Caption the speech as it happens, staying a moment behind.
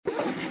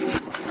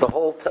the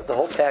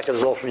whole packet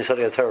is all from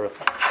Yesodei Torah,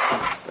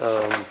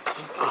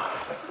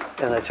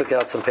 and I took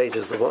out some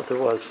pages of what there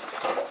was.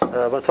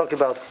 But talking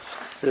about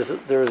there's in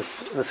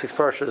this week's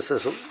parsha it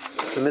says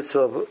the mitzvah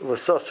of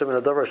l'soshim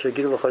and adavar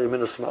shegidu l'cha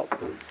yamin u'smal,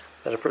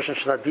 that a person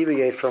should not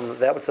deviate from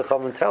that which the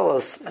Chachamim tell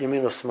us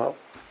yamin u'smal.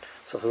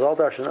 So Chazal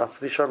darshan af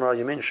v'shamar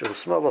yamin shehu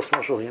smal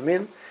v'smal shehu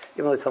yamin.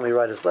 Even though they tell me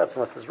right is left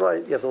and left is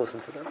right, you have to listen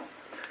to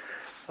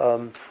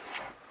them.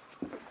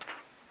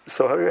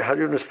 So how do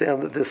you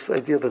understand this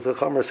idea that the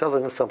Chachamim are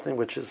telling us something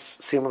which is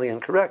seemingly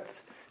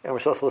incorrect, and we're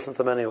supposed to listen to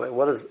them anyway?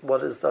 What is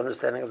the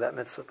understanding of that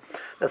mitzvah?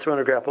 That's what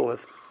we're going to grapple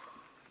with.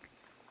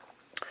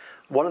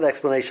 One of the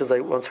explanations I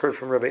once heard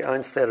from Rabbi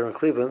Einstadter in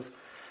Cleveland,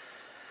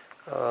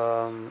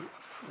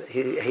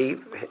 he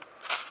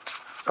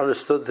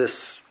understood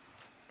this.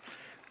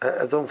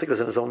 I don't think it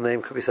was in his own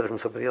name. Could be said it from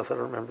somebody else. I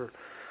don't remember.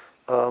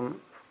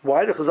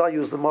 Why did Chazal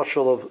use the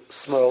mashal of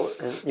small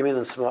and yamin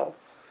and small?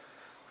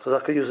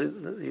 Chazal could use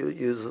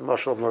the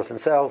mashal of north and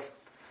south,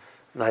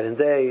 night and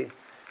day.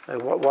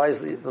 Why is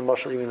the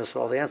mashal yamin and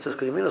small? The answer is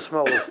because yamin and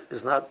small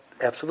is not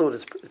absolute.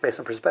 It's based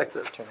on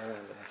perspective.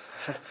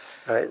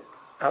 Right?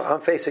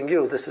 I'm facing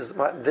you. This is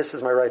my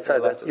right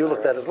side. That you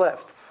looked at as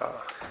left.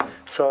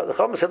 So the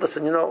Chachamim said,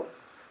 "Listen,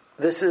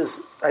 this is."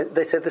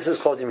 They said this is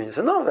called yamin. You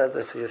said, "No,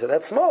 you said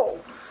that's small."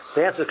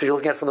 The answer is because you're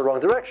looking at it from the wrong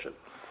direction.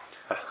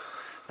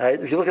 Right?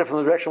 If you look at it from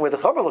the direction where the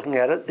Chachamim are looking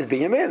at it, it'd be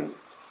yamin.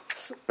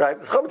 Right?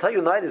 If the Chachamim tell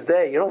you night is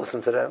day, you don't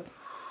listen to them.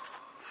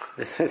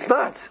 It's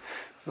not.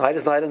 Night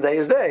is night and day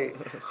is day.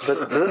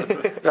 But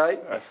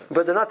right?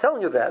 But they're not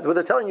telling you that. What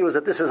they're telling you is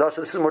that this is us,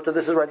 this is Murta,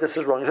 this is right, this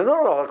is wrong. You say,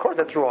 no, of course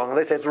that's wrong. And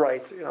they say it's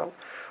right. Well,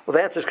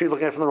 the answer is because you're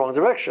looking at it from the wrong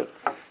direction.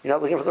 You're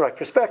not looking from the right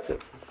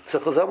perspective. So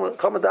Chachamim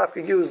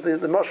Dafka use the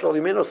mashal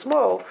yamin or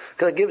small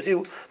because it gives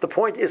you, the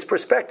point is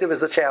perspective is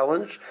the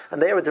challenge,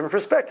 and they have a different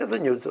perspective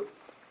than you do.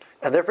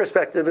 And their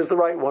perspective is the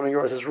right one and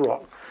yours is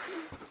wrong.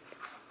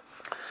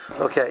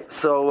 Okay,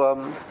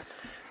 so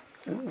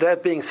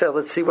that being said,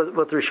 let's see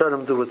what the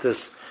Rishonim do with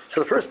this.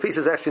 So the first piece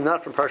is actually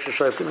not from Parsha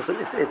Shoftim.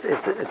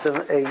 It's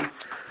a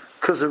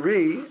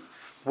kuzari,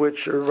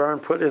 which Aaron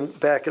put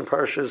back in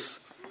Parshas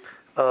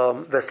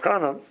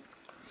Veskana,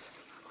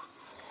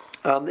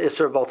 the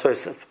Isser of Baal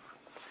Tosef.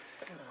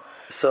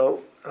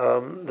 So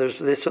there's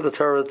the Isser of the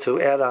Torah to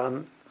add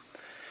on,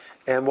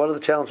 and one of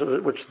the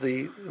challenges which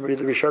the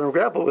Rishonim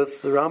grapple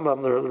with, the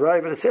Rambam, the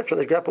Ravid, etc.,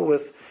 they grapple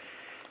with,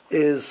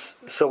 is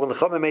so when the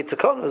Chachamim made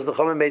Takanas, the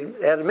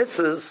Chachamim added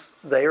mitzvahs,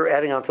 they are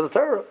adding on to the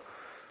Torah.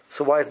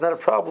 So why is that a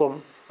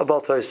problem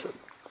about Tosef?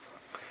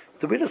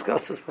 Did we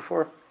discuss this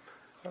before?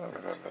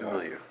 It's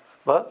familiar.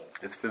 What?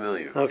 It's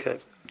familiar. Okay,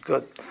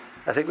 good.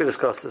 I think we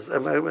discussed this.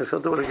 I'm going to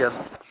do it again.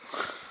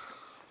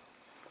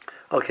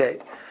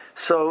 Okay,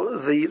 so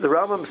the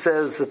Rambam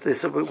says that the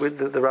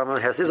Rambam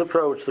has his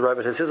approach, the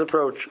Rabbit has his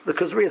approach, the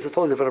Kuzri has a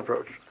totally different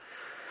approach.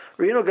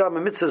 Rino Gam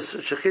mitzvahs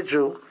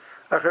shechidju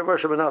achar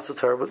Moshe b'nasa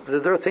Torah, but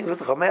there are things that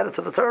the Chachamim added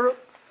to the Torah.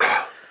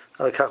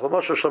 Kach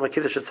l'moshe shlom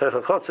kiddush et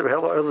Torah chotzer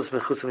v'helo erlus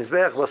mechutz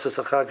mizbech v'asas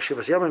achag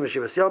shivas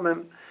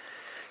yomim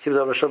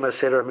kibdam l'shom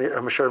seder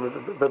hamashar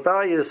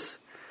b'bayis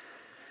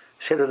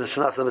seder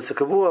n'shanaf l'mitzvah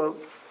kavua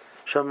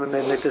shom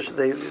mekdash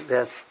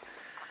that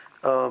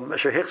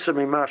asher hichser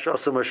mimash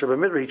also Moshe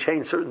b'midbar, he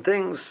changed certain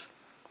things.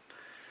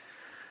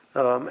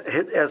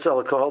 As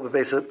alcohol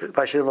by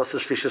shein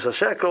losses shlishas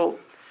hashekel,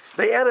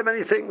 they added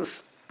many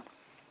things.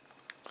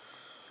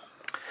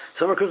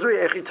 So the Kuzari,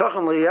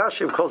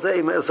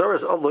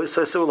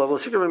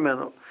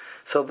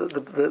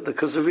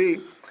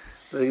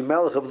 the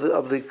Melech of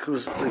the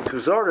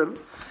Kuzarim,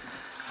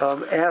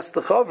 asked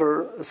the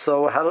Chaver,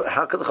 so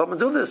how could the Chachamim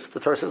do this? The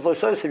Torah says, Lo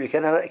Soisim, you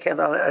can't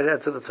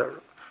add to the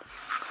Torah.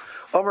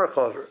 Omer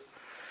Chaver.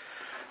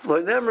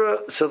 Lo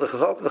Nemra, so the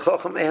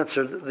Chacham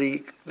answered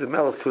the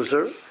Melech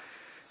Kuzar,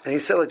 and he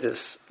said like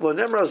this, Lo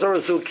Nemra Azor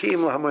Zu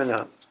Kim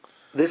Lahamoinam.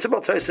 This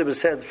about Torah is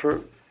said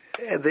for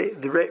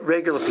the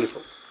regular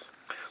people.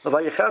 The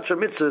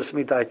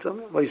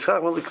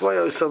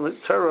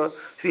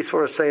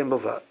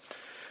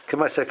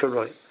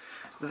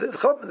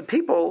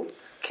people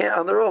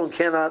on their own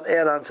cannot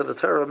add on to the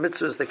Torah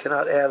mitzvahs. They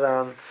cannot add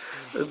on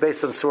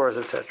based on swords,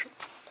 etc.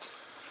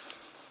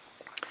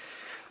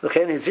 The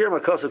tzivah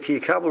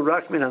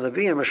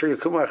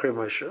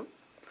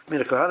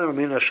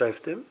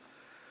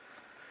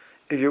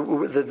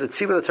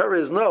of the Torah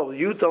is no.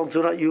 You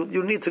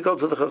need to go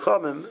to the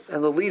Chachamim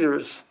and the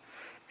leaders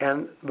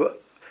and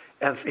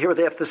hear what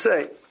they have to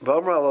say. The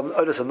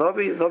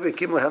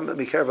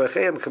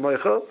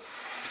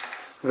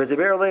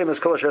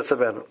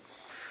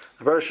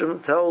Bereshim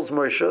tells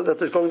Moshe that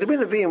there's going to be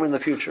Nevi'im in the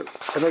future,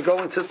 and they're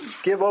going to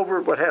give over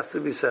what has to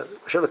be said.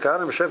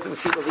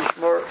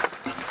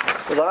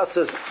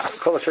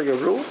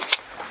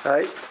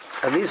 Right?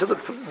 And these are the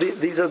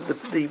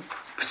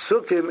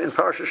psukim in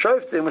Parsha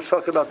Shoftim which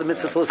talk about the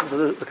mitzvah to listen to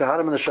the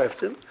Kahanim and the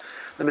Shoftim,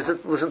 the mitzvah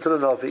to listen to the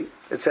Navi,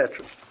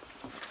 etc.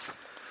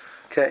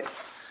 Okay.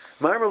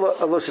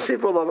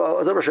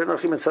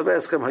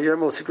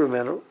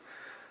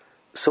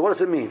 So what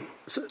does it mean?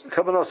 So,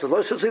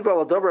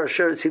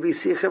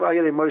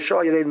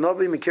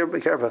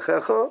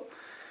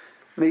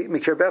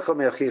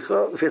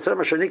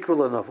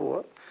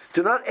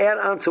 do not add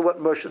on to what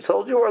Moshe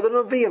told you or the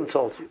Nevi'im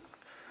told you.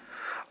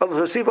 Do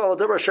not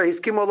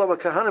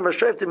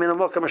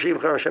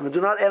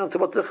add on to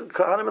what the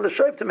Kahanim and the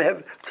Shoftim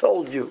have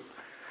told you.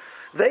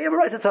 They have a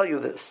right to tell you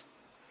this.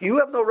 You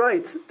have no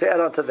right to add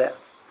on to that.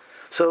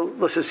 So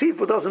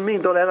L'Shasifu doesn't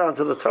mean don't add on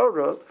to the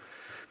Torah.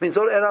 It means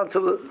don't add on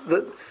to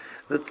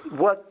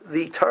what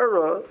the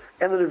Torah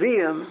and the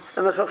Nevi'im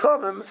and the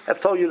Chachamim have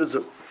told you to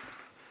do.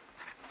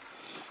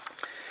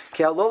 If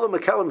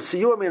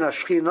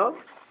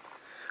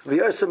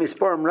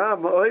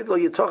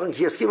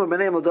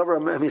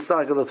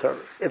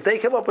they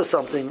come up with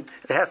something,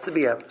 it has to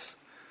be emes,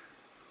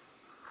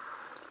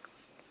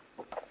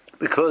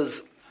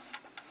 because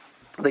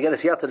they get a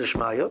siyata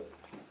d'shmaya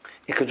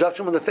in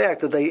conjunction with the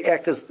fact that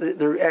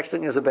they're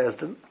acting as a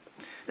bezdin,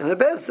 and in a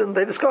bezdin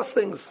they discuss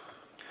things.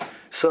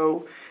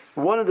 So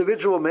one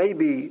individual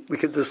maybe we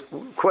could just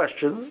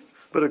question,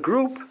 but a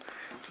group,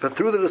 but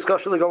through the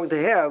discussion they're going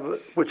to have,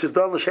 which is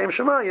done l'shem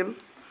shemayim,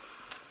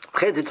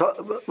 they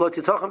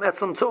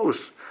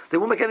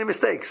won't make any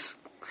mistakes.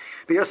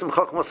 They have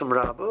tremendous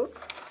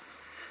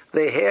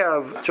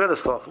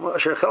chachma.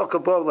 Asher chelka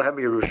bo lehem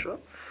Yerusha,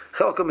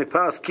 chelka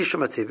mipas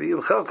kisham ativi,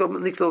 chelka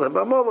nikdal lehem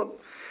ba'molam.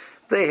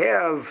 They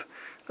have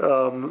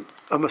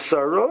a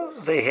masara.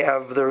 They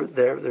have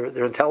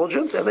they're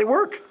intelligent and they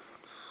work.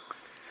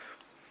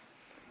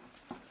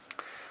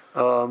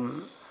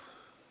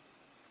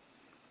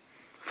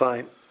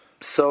 Fine.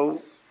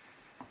 So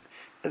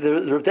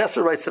the Rav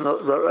Dessler writes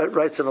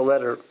in a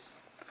letter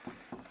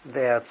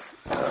that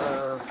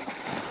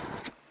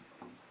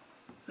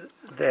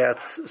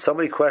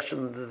somebody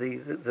questioned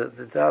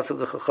the das of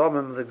the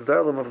Chachamim, the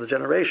Gedalim of the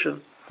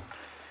generation,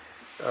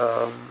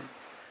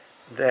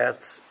 that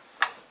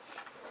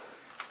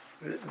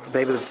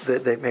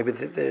maybe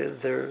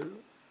they're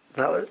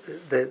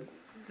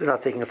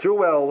not thinking it through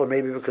well, or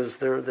maybe because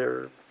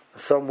they're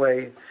some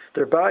way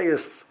they're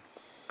biased.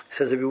 He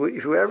says if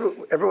you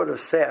ever would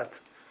have sat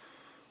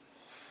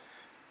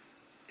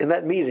in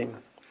that meeting,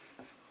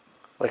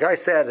 like I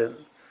sat in,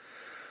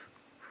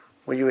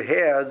 when you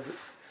had,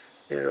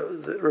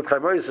 the Reb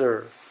Chaim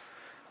Ozer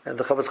and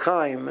the Chavetz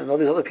Chaim and all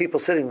these other people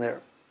sitting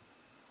there.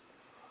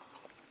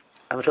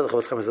 I'm not sure the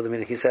Chavetz Chaim was at the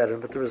meeting he sat in,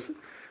 but there was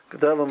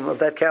Gedalim of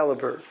that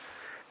caliber,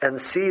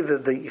 and see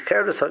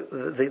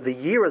the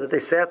year that they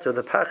sat there,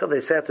 the pacha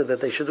they sat there,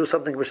 that they should do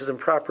something which is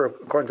improper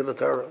according to the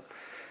Torah,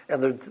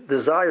 and their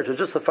desire to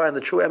justify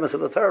the true emes of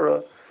the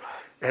Torah.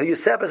 If you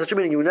sat by such a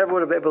meeting, you never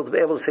would have been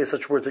able to say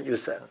such words that you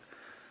said.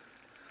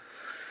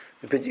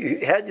 But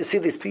you see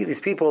these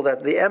people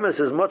that the emes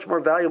is much more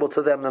valuable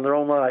to them than their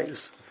own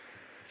lives.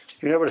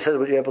 You never would have said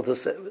what you're able to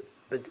say.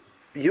 But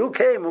you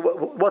came.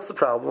 What's the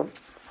problem?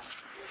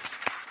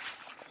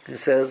 He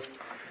says,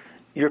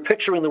 you're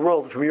picturing the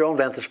world from your own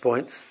vantage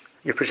points.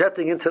 You're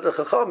projecting into the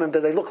Chachamim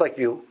that they look like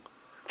you,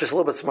 just a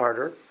little bit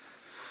smarter.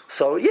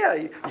 So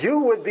yeah, you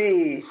would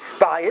be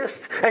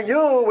biased, and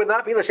you would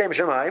not be l'shem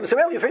shemayim. So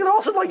well, you figure they're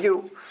also like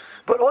you,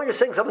 but all you're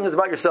saying something is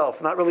about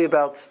yourself, not really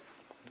about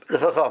the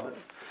Chachamim.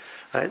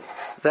 Right?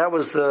 That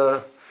was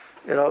the,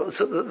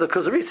 So the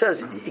Kuzari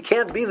says it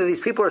can't be that these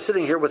people are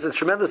sitting here with a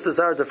tremendous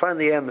desire to find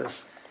the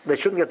emes. They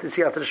shouldn't get the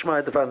siyata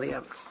d'shmaya to find the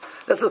emes.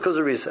 That's what the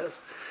Kuzari says.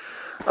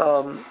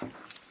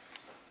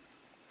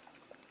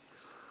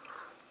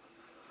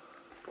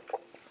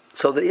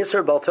 So the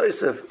Isser Bal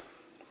Tosef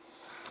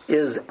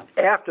is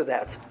after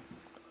that.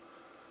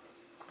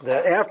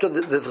 That after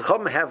the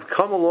Chacham have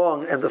come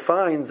along and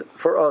defined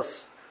for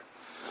us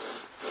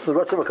the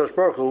Ratzon HaKadosh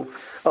Baruch Hu,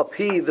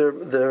 api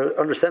their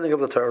understanding of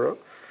the Torah.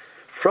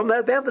 From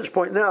that vantage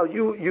point, now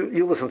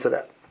you listen to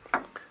that.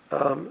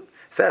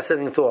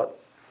 Fascinating thought.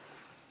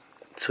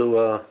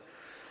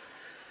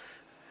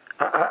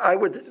 I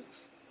would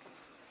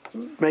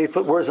maybe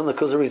put words in the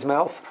Kuzari's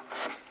mouth.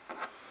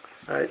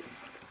 Right.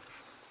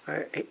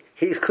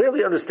 He's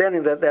clearly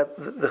understanding that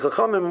the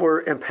Chachamim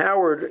were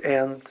empowered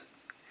and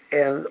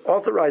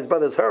authorized by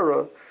the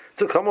Torah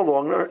to come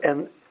along,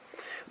 and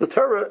the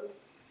Torah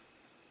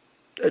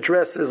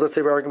addresses, let's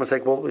say, for argument's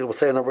sake, we'll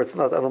say a number. It's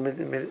not. I don't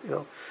mean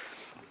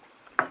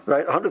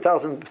right?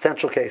 100,000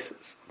 potential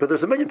cases, but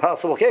there's 1 million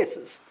possible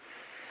cases.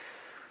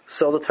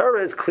 So the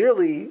Torah is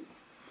clearly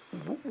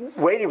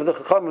waiting for the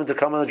Chachamim to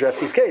come and address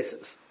these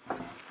cases.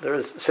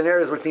 There's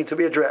scenarios which need to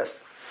be addressed,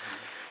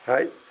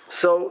 right?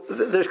 So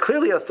there's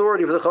clearly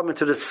authority for the Chachamim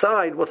to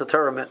decide what the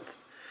Torah meant.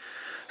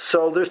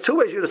 So there's two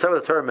ways you decide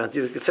what the Torah meant.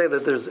 You could say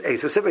that there's a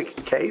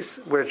specific case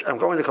which I'm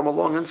going to come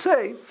along and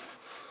say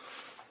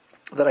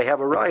that I have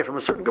a raya from a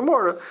certain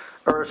Gemara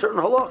or a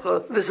certain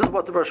halacha. This is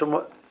what the Rosh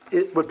would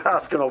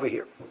paskin over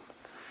here.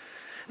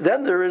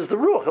 Then there is the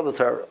ruach of the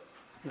Torah.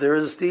 There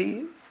is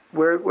the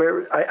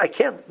where I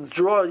can't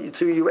draw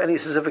to you any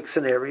specific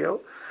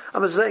scenario.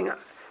 I'm just saying,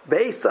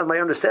 based on my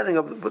understanding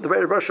of the way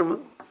the Rosh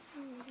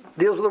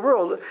deals with the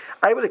world,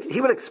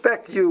 he would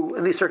expect you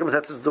in these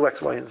circumstances to do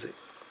X, Y, and Z.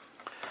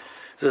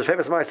 There's a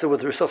famous Maisa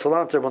with Rosh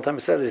Salanter. One time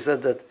he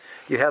said that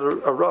you had a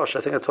rush.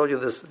 I think I told you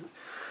this,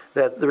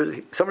 that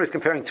somebody's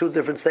comparing two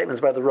different statements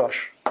by the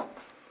rush.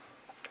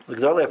 The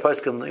Gedolei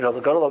Poskim,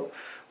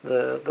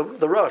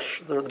 the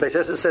rush, the Beis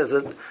Yosef says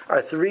that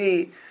our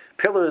three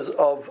pillars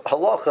of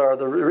halacha are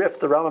the Rif,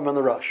 the Rambam, and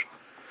the rush.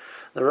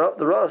 The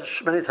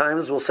rush many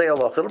times will say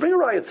halacha. It'll bring a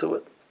riot to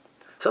it.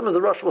 Sometimes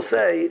the rush will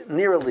say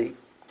nearly.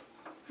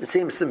 It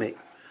seems to me.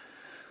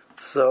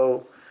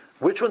 So,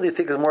 which one do you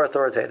think is more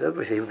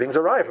authoritative? He brings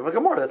a riot from a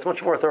Gemara. That's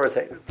much more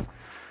authoritative.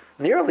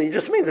 Nearly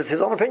just means it's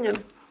his own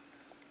opinion.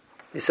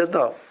 He said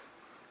no.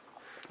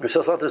 Rosh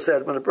Hashanah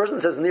said, when a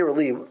person says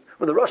nearly, when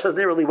the rush says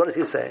nearly, what is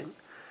he saying?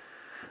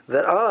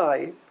 That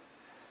I,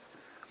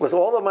 with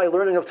all of my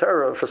learning of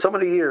Torah for so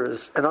many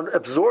years, and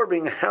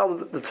absorbing how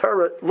the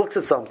Torah looks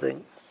at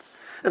something,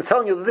 and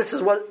telling you that this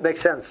is what makes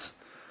sense.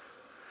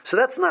 So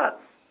that's not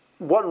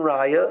one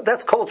raya,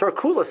 that's Kol Torah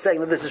Kula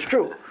saying that this is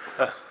true.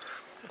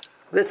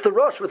 It's the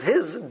rush with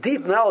his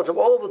deep knowledge of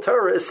all of the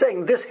Torah is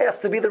saying this has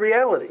to be the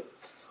reality.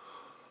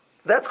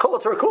 That's Kol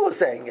Torah Kula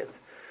saying it.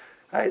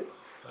 Right?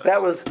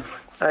 That was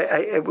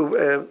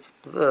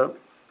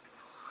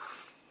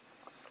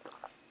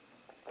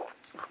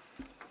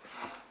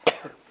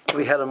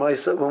we had a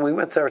Maisa when we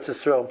went to Eretz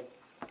Yisrael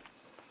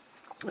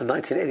in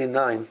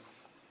 1989.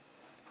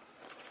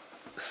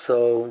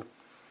 So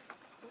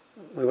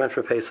we went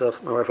for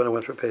Pesach. My wife and I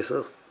went for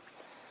Pesach.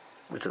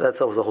 Which that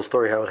tells the whole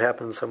story how it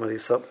happened. Somebody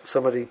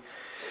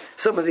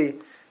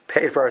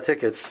paid for our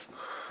tickets.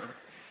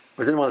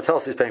 We didn't want to tell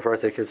us he's paying for our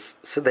tickets,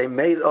 so they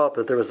made up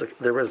that there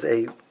was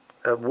a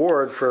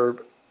award for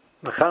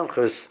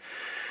mechanchos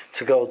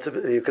to go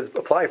to. You could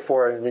apply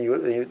for it, and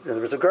then there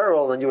was a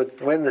girl, and you would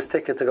win this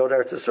ticket to go to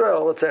Eretz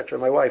Yisrael, etc.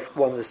 My wife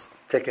won this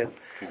ticket.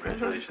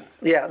 Congratulations.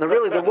 Yeah, there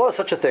was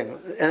such a thing,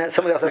 and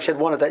somebody else actually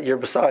had won it that year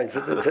besides.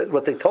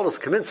 What they told us,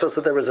 convinced us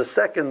that there was a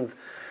second.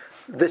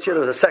 This year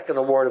there was a second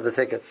award of the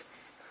tickets.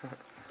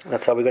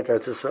 That's how we got to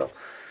Eretz Yisrael.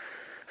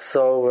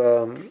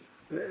 So,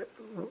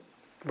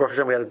 Baruch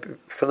Hashem, we had a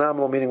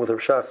phenomenal meeting with Rav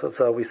Shach. So that's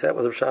how we sat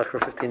with Rav Shach for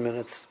 15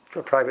 minutes,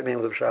 a private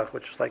meeting with Rav Shach,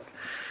 which is like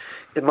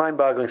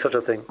mind-boggling, such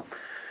a thing.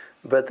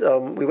 But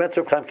we went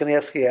to Reb Chaim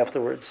Kanievsky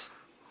afterwards.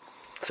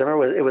 So I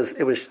remember it was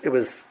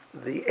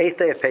the 8th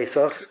day of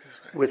Pesach,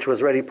 which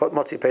was ready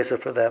Motzi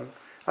Pesach for them.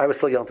 I was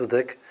still Yom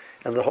Tov,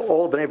 and the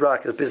whole Bnei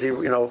Brak is busy,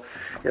 with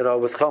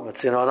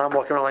chametz, and I'm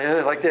walking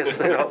around like this,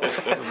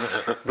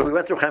 But we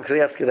went to Chaim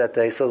Kanievsky that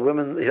day, so the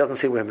women, he doesn't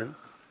see women.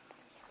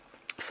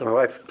 So my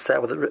wife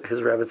sat with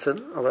his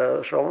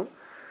Rebbetzin, Shalom,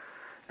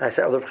 and I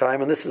sat with Reb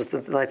Chaim, and this is the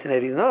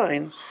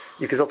 1989.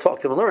 You can still talk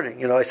to him and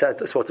learning. I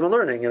spoke to him and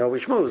learning.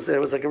 Which moves. It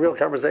was like a real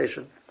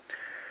conversation.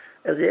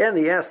 At the end,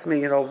 he asked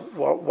me,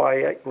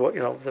 why,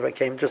 that I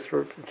came just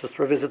for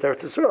a visit to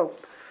Eretz Yisrael,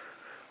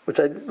 which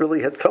I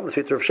really had come to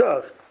speak to Rav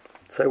Shach,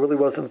 so I really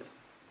wasn't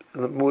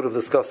in the mood of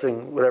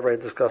discussing whatever I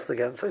discussed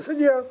again. So I said,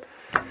 yeah.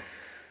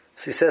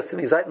 So he says to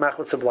me, "Zeit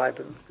machlot zu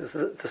bleiben."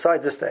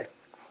 Decide to stay.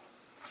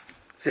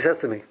 She says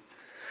to me,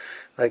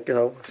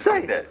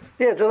 stay.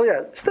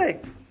 Yeah, stay.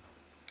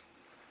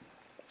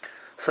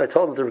 So I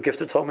told him, the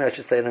gifter told me I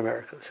should stay in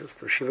America. He says,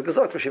 Shiva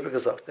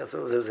Gazak. That's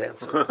what was his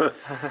answer.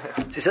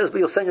 She says, but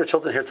you'll send your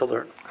children here to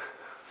learn.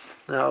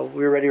 Now,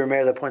 we were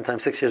married at that point in time,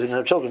 6 years, we didn't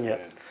have children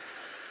yet.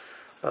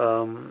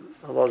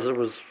 Elazar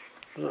was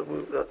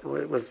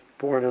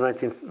born in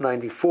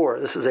 1994.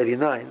 This is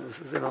 89. This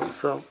is,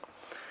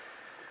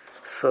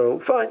 so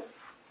fine.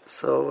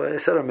 So I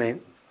said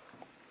amen.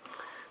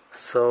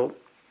 So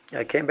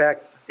I came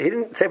back. He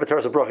didn't say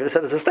B'Torah's a brach. He just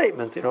said it's a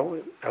statement. I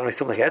don't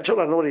assume like he had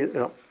children. I don't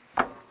know what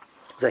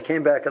So I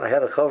came back and I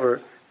had a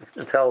chaver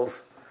and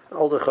tells an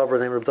older chaver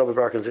named Reb David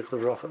Barkan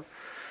Zichler Bracha.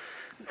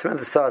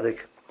 Tremendous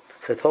tzaddik.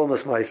 So I told him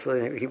this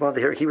ma'aseh. He wanted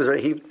to hear. He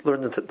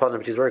learned the Panim,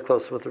 which he's very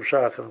close with Rav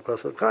Shach and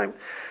close with Chaim.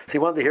 So he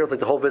wanted to hear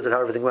the whole visit, how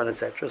everything went,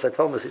 etc. So I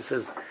told him this. He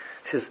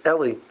says,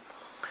 Eli, you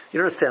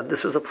don't understand.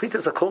 This was a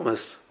plitas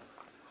akumas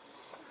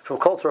from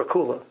Kol Torah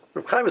Kula.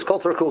 Reb Chaim is Kol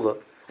Torah Kula,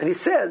 and he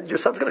said, your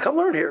son's going to come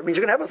learn here. It means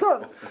you're going to have a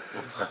son.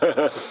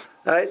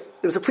 Right?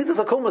 It was a plitas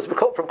akumas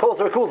from Kol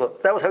Torah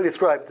Kula. That was how he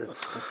described it.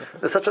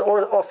 It's such an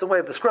awesome way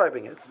of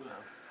describing it.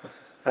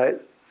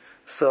 Right?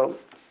 So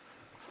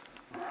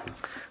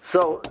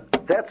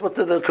that's what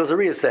the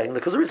Kuzari is saying.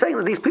 The Kuzari is saying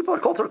that these people are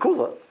Kol Torah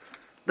Kula.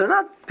 They're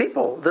not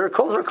people. They're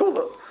Kol Torah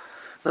Kula.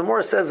 The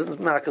Morah says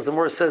in Makkah, the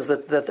Morah says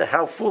that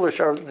how foolish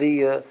are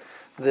the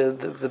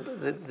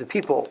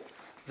people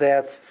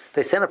that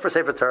they stand up for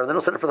Sefer Torah and they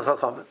don't stand up for the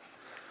Chachamim.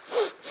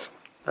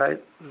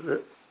 Right?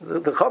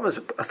 The Chacham's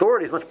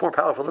authority is much more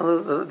powerful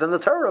than the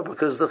Torah,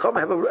 because the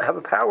Chachamim have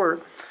a power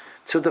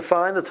to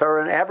define the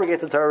Torah and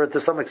abrogate the Torah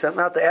to some extent,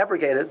 not to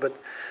abrogate it, but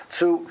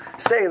to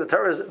say the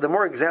Torah is, the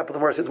more example, the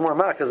more it's more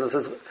Makkah. It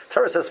says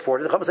Torah says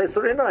 40, the Chachamim says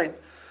 39.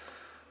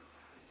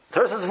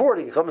 Torah says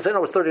 40, the Chachamim say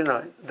no, it's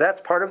 39. That's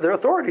part of their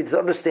authority to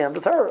understand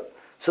the Torah.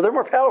 So they're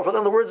more powerful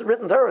than the words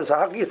written Torah. So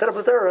how can you set up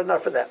the Torah and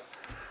not for them?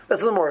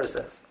 That's what the Morah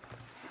says.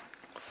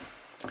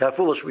 How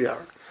foolish we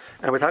are.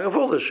 And we're talking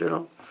foolish,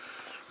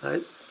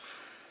 right?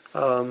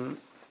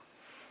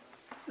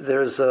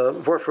 There's a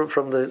word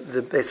from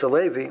the Beis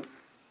Halevi.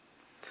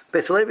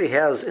 Beis Halevi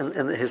has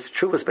in his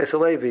Chuvas Beis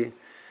Halevi.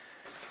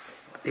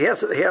 We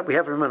have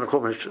him in a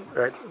Chumash,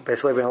 right?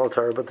 Beis Halevi and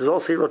Alatar, but there's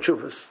also Yirot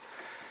Chuvas.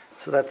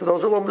 So that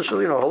those are Lomdish,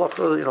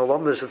 Halacha,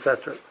 Lomdish,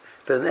 etc.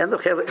 But in the end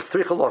of Chelev, it's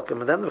 3 Chalakim.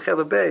 And then the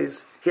Chelev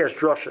Beis, he has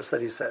drushes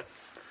that he said.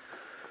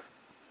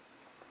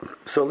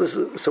 So one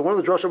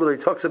of the drushes where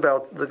he talks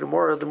about the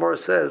Gemara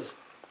says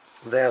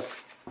that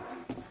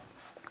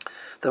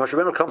the Moshe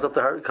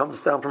Rabbeinu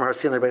comes down from Har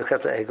Sinai by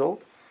Chet Egel,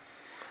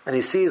 and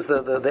he sees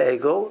the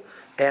Egel,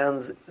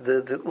 and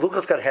the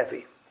Luchos got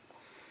heavy.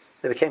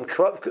 They became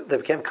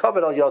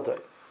covered al Yodai.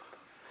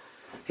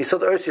 He saw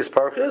the Ursius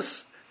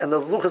Parkas, and the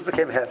Luchos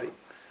became heavy.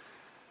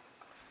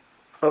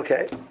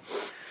 Okay.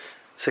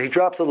 So he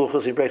drops the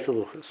Luchos, he breaks the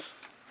Luchos.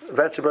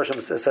 Eventually,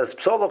 Bershom says,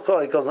 Psol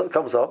L'Chol, he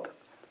comes up,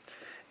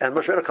 and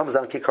Moshe Rabbeinu comes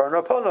down, Ki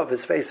Karna Ponov,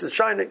 his face is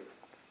shining.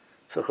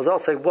 So Chazal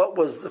say, what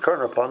was the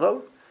Karna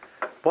Ponov?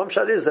 One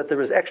shot is that there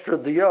was extra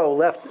diyo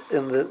left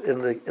in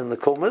the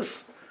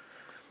kulmas.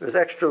 There was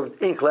extra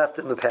ink left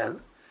in the pen.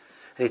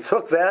 And he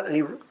took that and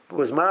he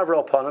was mavra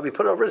upon him. He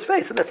put it over his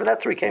face, and therefore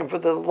that's where he came for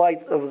the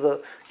light of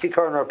the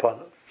kikar upon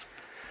him.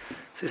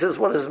 So he says,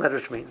 what does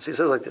medrash mean? So he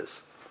says like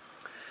this.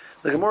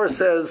 The Gemara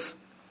says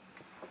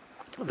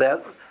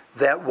that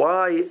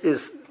why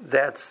is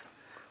that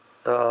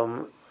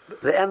the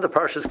end of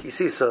Parshas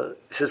Kisisa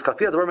says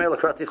Kapia Dvar Me'ela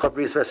Karati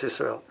Chabris Ves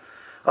Yisrael.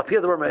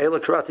 Apia Dvar Me'ela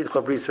Karati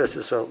Chabris Ves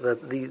Yisrael.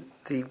 That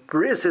the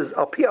bris is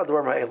Apia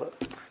Dvar Me'ela.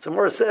 So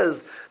Gemara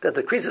says that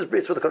the creases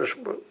bris with the Kodesh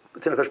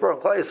between the Kodesh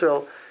Baruch and Klal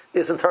Yisrael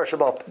is in Tarsha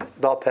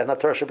Bal Peh, not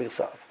Tarsha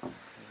B'Ksav.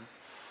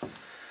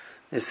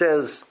 He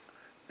says,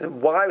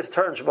 why was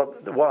Tarsha Bal?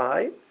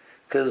 Why?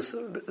 Because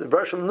the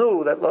Bershom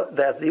knew that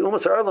the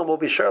Umas Ha'olam will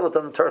be Charlotte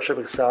on the Tarsha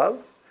B'Ksav,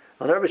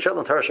 and never be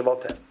Charlotte on Tarsha Bal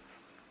Peh.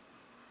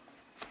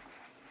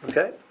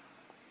 Okay?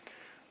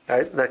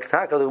 Right? The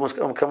Ketaka, the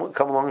Umas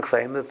come along and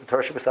claim that the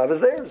Tarsha B'Ksav is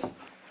theirs.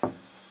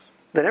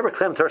 They never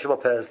claim Tarsha Bal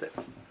Peh is theirs.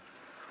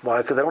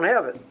 Why? Because they don't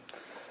have it.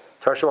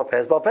 Tarsha Bal Peh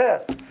is Bal Peh.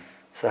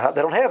 So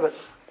they don't have it.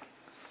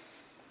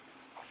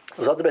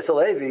 Zot Beis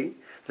Halevi,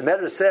 the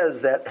Medrash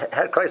says that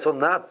had Klal Yisrael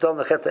not done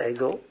the Chet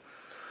Egel,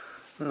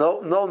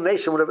 no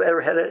nation would have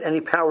ever had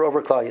any power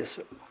over Klal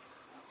Yisrael.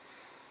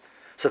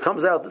 So it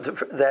comes out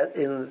that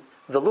in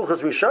the Luchos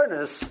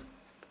Rishonos,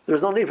 there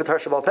was no need for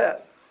Tarsha Bal Peh.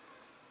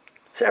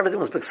 So everything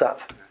was B'Ksav.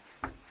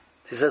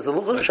 He says the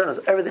Luchos Rishonos,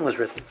 everything was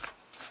written.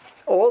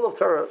 All of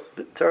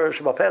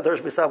Tarsha Bal Peh,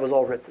 Tarsha B'Ksav was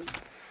all written.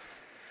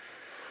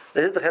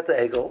 They did the Chet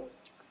Egel.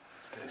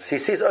 So he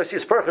sees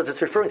Oisius Perchus,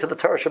 it's referring to the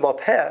Tarsha Bal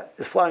Peh,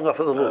 is flying off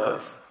of the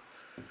Luchos.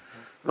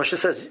 Moshe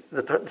says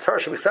the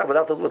Tarsha B'Ksav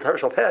without the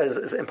Tarsha Bal Peh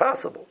is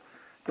impossible.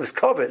 It was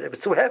covered, it was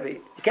too heavy.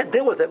 You can't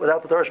deal with it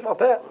without the Tarsha Bal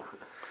Peh.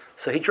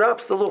 So he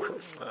drops the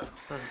Luchos.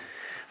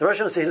 The Rosh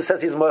Hashanah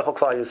says he's Moichel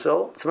Klal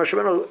Yisrael. So Moshe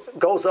Rabbeinu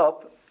goes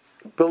up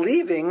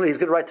believing that he's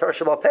going to write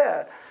Tarsha Bal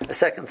Peh a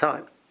second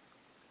time.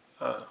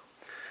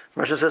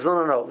 Moshe says,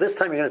 no. This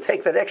time you're going to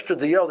take that extra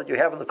diyo that you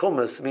have in the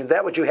Kulmas. I mean,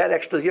 that what you had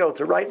extra diyo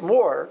to write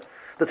more,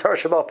 the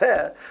Tarsha Bal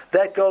Peh,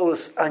 that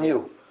goes on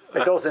you.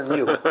 That goes in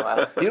you.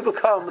 Wow. You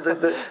become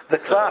the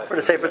klaf for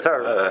the Sefer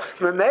Torah.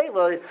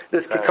 Memela,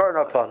 there's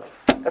kikar upon it.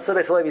 That's what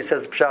Beis Halevi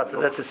says. Pshat.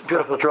 That's a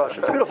beautiful drasha.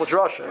 It's a beautiful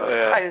drasha.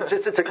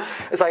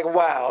 It's like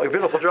wow, a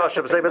beautiful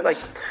drasha.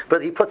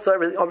 But he puts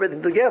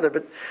everything together.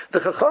 But the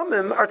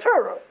chachamim are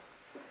Torah.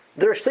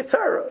 They're shtik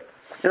Torah.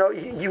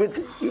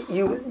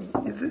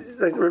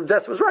 Like Reb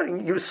Des was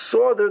writing. You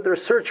saw their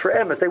search for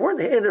emes. They weren't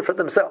in it for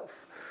themselves.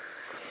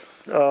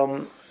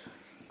 I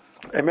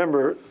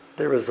remember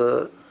there was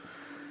I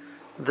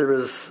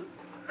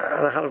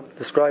don't know how to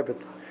describe it.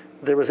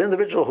 There was an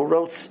individual who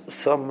wrote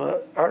some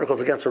articles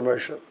against Rav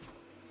Moshe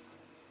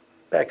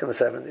back in the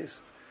 70s.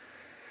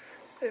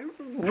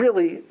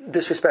 Really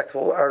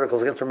disrespectful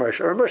articles against Rav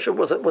Moshe. Rav Moshe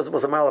was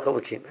a malach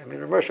Elokim. I mean,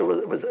 Rav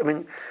Moshe was. I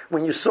mean,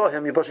 when you saw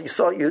him, you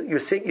saw you were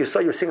seeing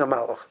a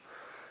malach.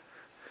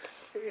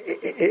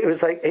 It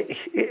was like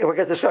we got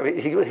to describe it.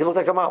 He looked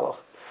like a malach.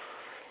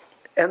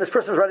 And this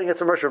person was writing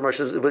against Rav Moshe.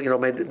 Rav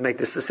Moshe, made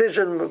this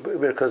decision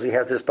because he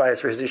has this bias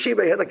for his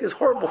yeshiva. He had like these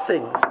horrible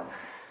things.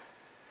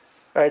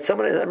 All right, I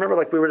remember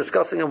like we were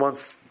discussing it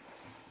once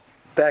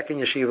back in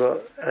yeshiva,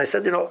 and I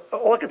said,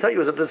 all I can tell you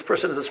is that this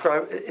person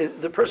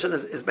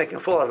is making a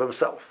fool out of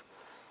himself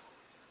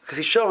because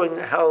he's showing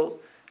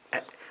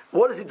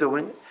what is he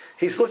doing?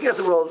 He's looking at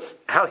the world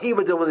how he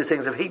would deal with these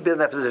things if he'd been in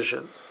that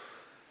position,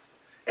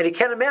 and he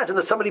can't imagine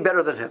there's somebody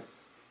better than him.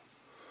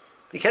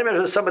 He can't imagine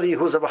there's somebody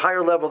who's of a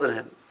higher level than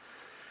him.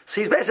 So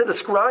he's basically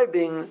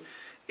describing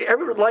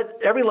every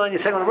line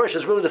he's saying on Rav Moshe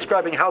is really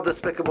describing how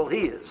despicable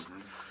he is,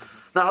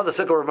 not how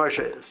despicable Rav Moshe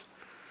is.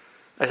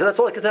 I said that's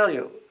all I can tell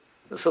you.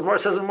 So Mor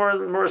says in Kol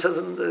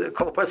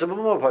Paisel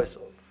B'Mor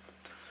Paisel.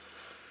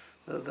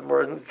 The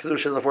Mor in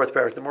Kedusha in the 4th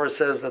parak. The Mor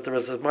says that there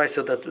was a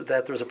Ma'aseh that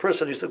there was a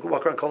person who used to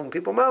walk around calling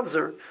people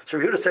mamzer. So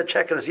Yehuda said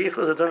check in his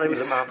yichus that don't know he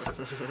was a mamzer.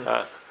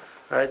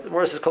 All right. The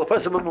Mor says Kol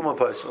Paisel B'Mor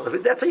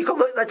Paisel. That's how you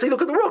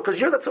look at the world because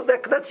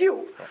that's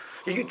you.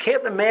 You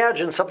can't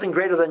imagine something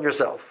greater than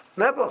yourself.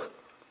 Nebuch.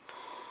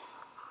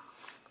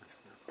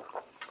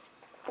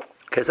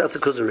 Okay, so that's the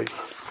Kuzari.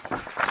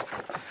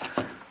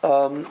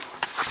 So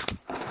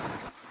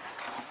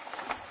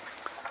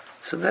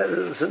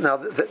now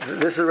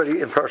this is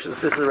already in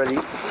Parshas. This is already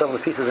some of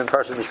the pieces in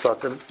Parshas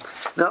Mishpatim.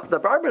 Now the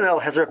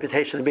Barbanel has a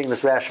reputation of being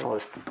this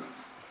rationalist.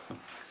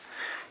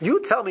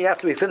 You tell me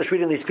after we finish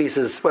reading these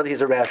pieces whether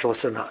he's a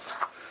rationalist or not.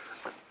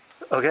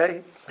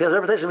 Okay, he has a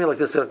reputation of being like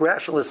this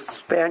rationalist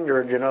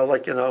Spaniard,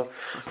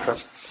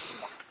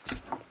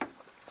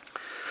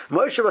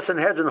 Moshe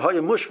Sanhedrin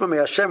Hoya Mushma Me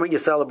Hashem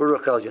Yisala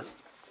Baruch Elyon.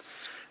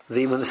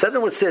 When the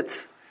Sanhedrin would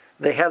sit,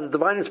 they had the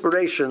divine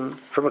inspiration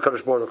from a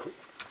Kadosh Baruch Hu.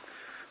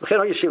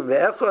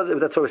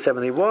 That's why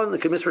 71.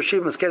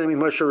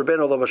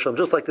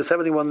 Just like the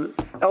 71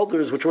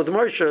 elders, which were the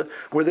Moshe,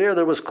 were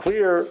there was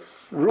clear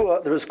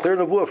ruah, there was clear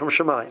nevuah from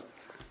Shemayim.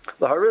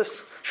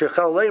 Laharis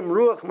shechaleim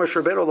ruach Moshe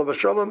Rabbeinu olav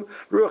hashalom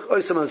ruach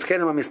oisam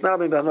azkenim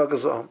amisnabim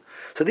b'hanagazom.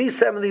 So these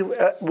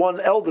 71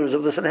 elders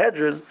of the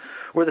Sanhedrin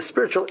were the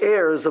spiritual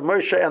heirs of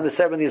Moshe and the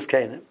 70s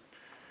Canaan.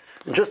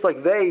 And just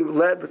like they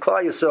led the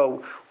Klal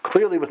Yisrael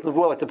clearly with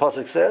nevuah, like the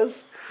pasuk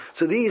says,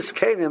 so these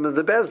Canaan and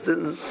the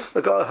Bezdin,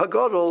 the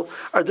Hagadol,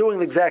 are doing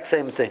the exact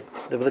same thing.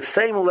 They have the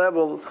same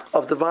level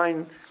of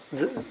divine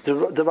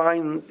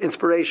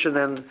inspiration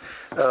and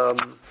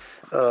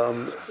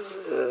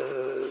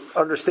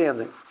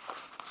understanding.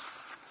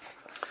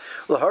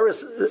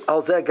 Laharis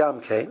al zeh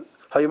gam kein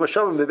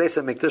hayamashavim bebeis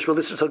hamikdash. Well,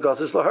 this is the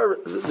Gazis.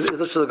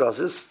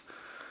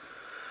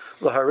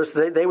 Laharis.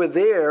 They were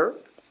there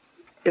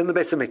in the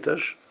Beis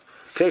Hamikdash.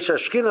 That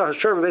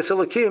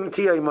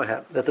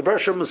the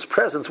Bershom's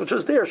presence, which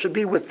was there, should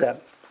be with them.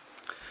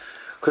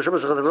 The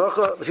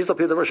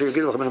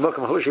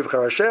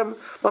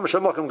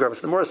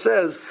Gemara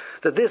says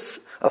that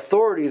this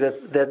authority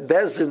that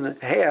Bezdin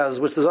has,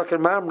 which the Zakir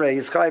Mamre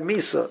is Chai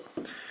Misa,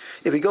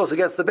 if he goes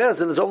against the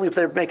Bezdin, it's only if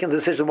they're making the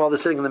decision while they're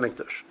sitting in the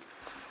Mikdash.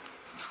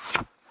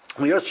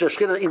 Because the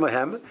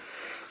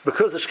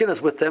Shekhinah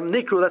is with them,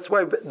 Nikru, that's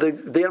why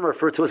the Yom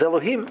referred to as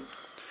Elohim.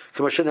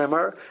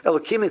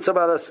 Elohim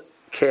Nitzabaras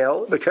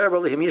Kael, Bekarev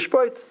Elohim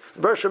Yishpoit.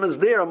 The Bershom is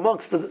there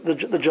amongst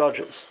the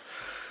judges.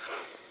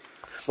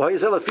 Okay.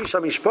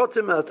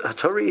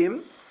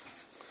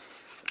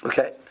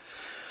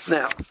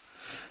 Now,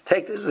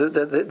 take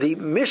the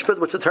mishpat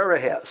which the Torah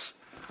has.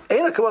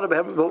 It's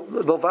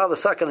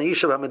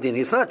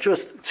not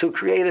just to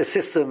create a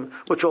system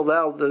which will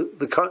allow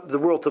the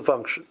world to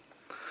function.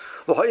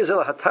 The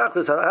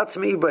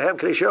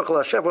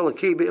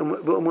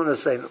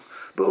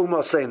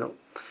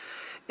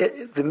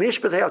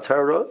mishpat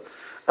Torah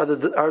are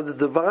the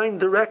divine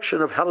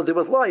direction of how to deal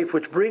with life,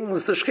 which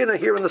brings the Shekhinah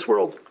here in this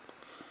world.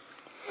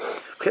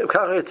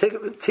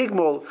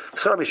 Tigmol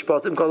Schar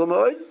Mishpatim Kol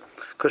Hamoed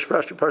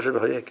Koshprash Parshat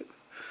V'Hayekim.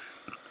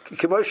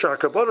 K'moshe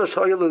HaKarbonos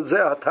Hoya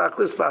L'Zeh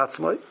HaTachlis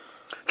Ba'atzmai.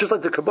 Just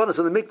like the Karbonos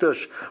of the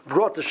Mikdash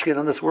brought the Shekhinah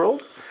in this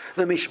world,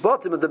 the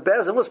Mishpatim and the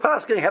Bezin was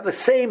passing have the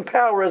same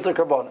power as the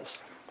Karbonos.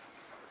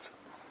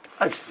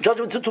 It's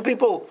judgment to two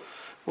people,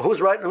 who's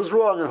right and who's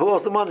wrong, and who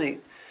owes the money.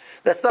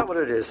 That's not what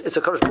it is. It's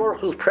a Kadosh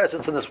Baruch Hu's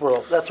presence in this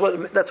world. That's what a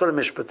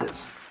mishpat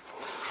is.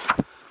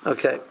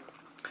 Okay.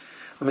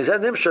 Let me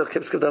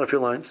skip down a few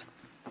lines.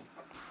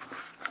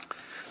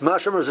 When a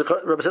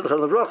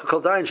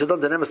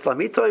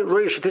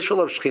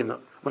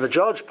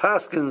judge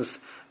paskins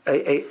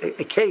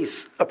a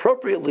case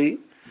appropriately,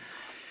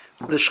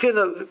 the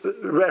Shekhinah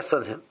rests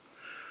on him.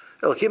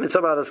 Elokim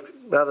mitzvah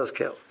b'adas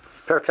kel.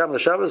 Perakam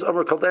l'shavas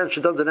Omer kol dayan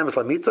shedam denemes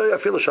lamitoy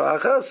afilu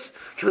sha'achas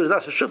kilu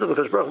znas hashutav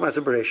l'kadosh baruch hu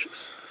ma'aser bereshis.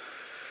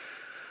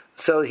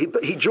 So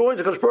he joins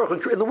the Kadosh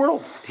Baruch Hu in the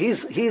world.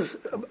 He's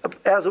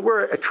as it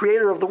were a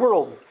creator of the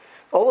world.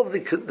 All of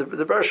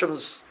the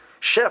Bershom's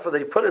shefa that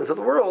he put into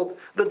the world,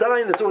 the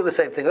dying is doing the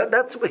same thing.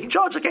 That's he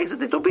judged the cases.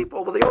 They two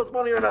people, whether they owe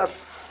money or not.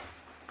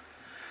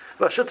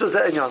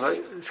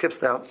 Skips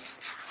down.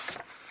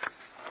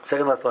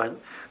 Second last line.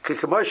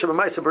 Just like Ma'aser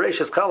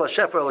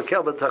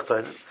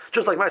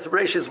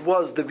Bereshis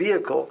was the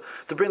vehicle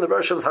to bring the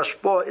Bershom's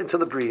hashpah into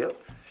the Bria.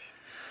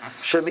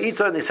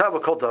 Shemita and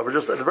Nisava called over.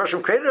 Just the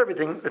Bershom created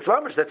everything. It's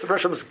mamish. That's the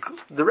Bershom's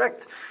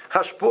direct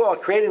hashpah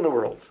creating the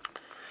world.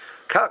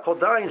 Kakol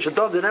dayin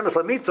shadon dinemes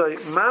lamitoy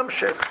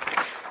mamshech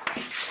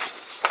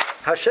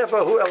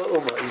hashefa hu el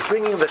umma. He's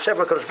bringing the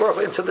shefa Kadosh Baruch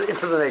Hu into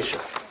the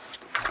nation.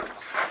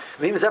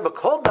 Means that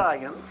kol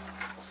dayin.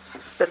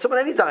 That's talking about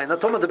any dayin. Not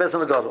talking about the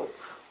Bezdin Hagadol.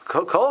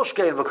 Kol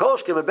shkein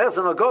v'kolshkein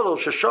v'Bezdin Hagadol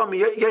shesham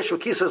yeshu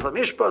kisos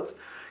lamishpat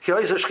ki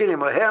hoyis hashchinim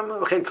mahem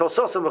v'chein kol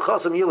sosam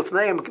v'chosam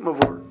yilufneim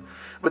mavur.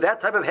 With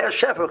that type of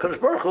shefa Kadosh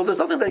Baruch Hu, there's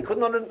nothing they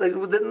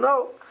didn't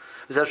know.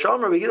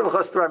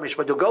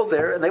 But you'll go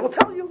there and they will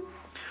tell you.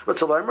 Don't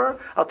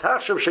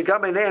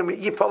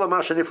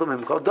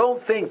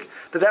think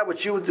that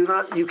which you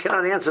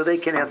cannot answer, they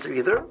can't answer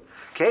either.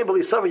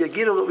 There's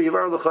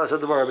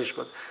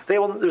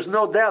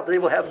no doubt that they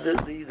will have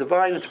the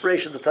divine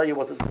inspiration to tell you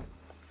what to do.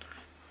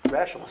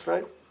 Rationalist,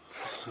 right?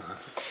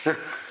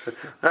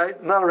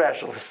 Right? Not a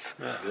rationalist.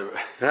 Yeah.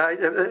 Right?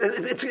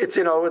 It's like,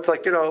 sounds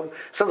like a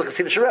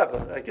Chassidish Rebbe.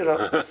 Like,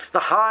 the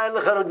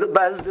Heilige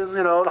Bezdin,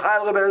 the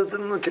Heilige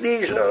Bezdin,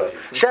 Kadisha,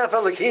 Shef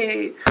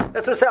Eliki.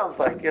 That's what it sounds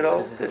like,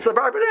 It's the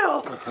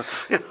Barbanel,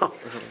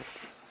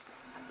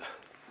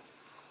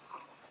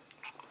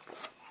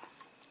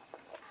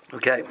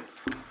 Okay,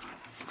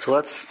 so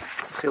let's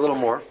see a little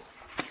more.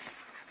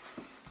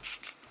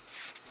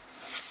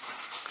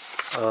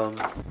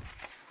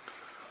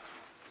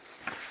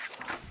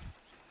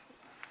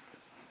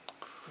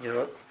 You know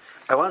what?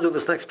 I want to do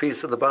this next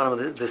piece at the bottom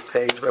of this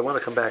page, but I want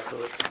to come back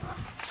to it.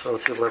 So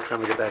let's see if we'll have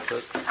time to get back to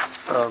it.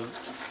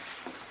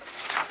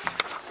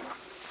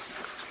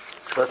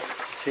 So let's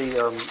see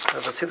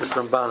this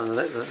Ramban on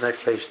the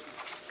next page,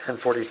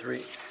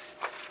 1043.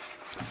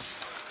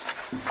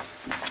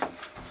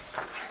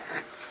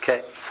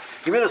 Okay.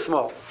 Yimin is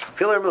small.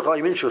 Feel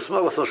Yimin Shu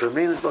small was social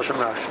mean Lashon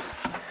Rashi.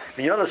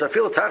 I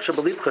feel taksha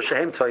believe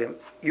shehem toyim.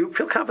 You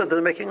feel confident that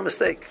they're making a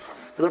mistake.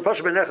 You have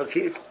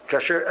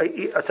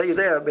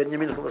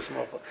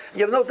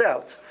no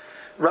doubt.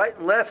 Right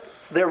and left,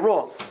 they're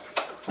wrong.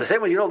 The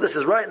same way you know this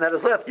is right and that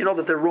is left, you know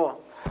that they're wrong.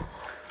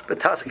 But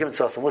Tasakim and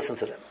Sasim, listen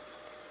to them.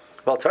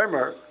 Well,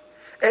 Tarmer,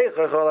 I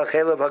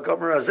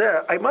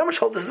mamash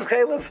hold this is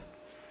chaylev.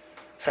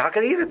 So how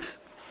can I eat it?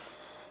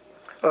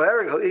 I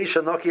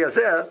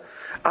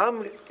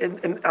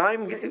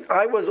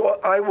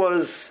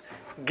was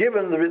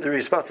given the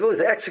responsibility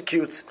to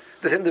execute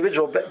this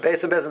individual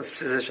based on Bezin's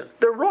position.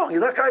 They're wrong.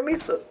 He's not Chai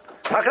Misa.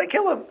 How can I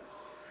kill him?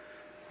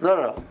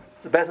 No.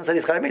 The Bezin said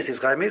he's Chai Misa. He's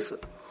Chai Misa.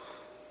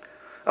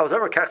 I was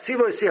over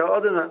Kachsivo. You see how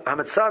Odin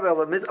Hametzav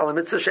al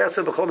Mitzvah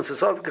She'aseh b'Chol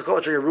Mitzvah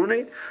K'Chol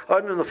Sheyaruni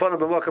Odin in the fun of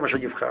B'Makam Asher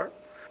Yivchar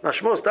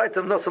Mashmos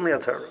Daitem not only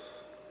Torah.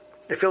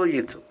 I feel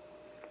Yitu.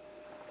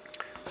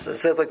 So it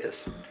says like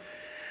this.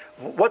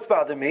 What's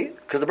bothering me?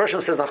 Because the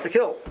Bershom says not to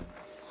kill.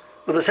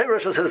 But the same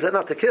Bershom says that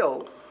not to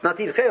kill, not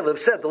to eat chaylev,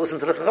 said to listen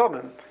to the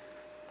Chachamim.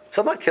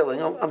 So I'm not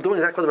killing. I'm doing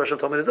exactly what the Bershom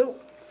told me to do.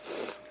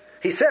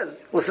 He said,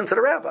 listen to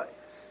the rabbi.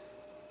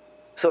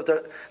 Now,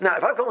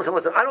 if I'm calling and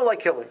listen, I don't like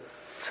killing.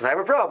 So now I have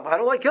a problem. I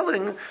don't like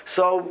killing.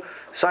 So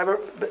it's not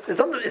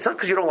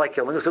because you don't like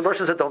killing. It's because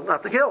the Bershom said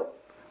not to kill.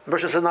 The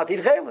Bershom said not to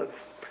eat chaylev.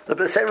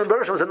 The same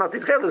Bershom said not to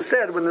eat chaylev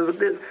said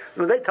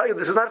when they tell you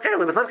this is not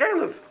chaylev, it's not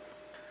chaylev.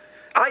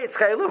 It's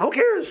chaylev. Who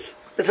cares?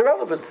 It's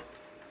irrelevant.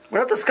 We're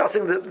not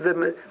discussing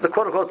the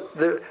quote unquote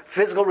the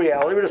physical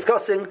reality. We're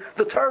discussing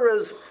the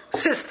Torah's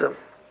system.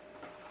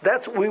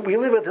 We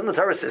live within the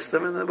Torah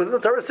system, and within the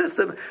Torah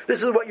system,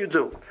 this is what you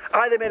do.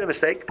 They made a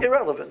mistake.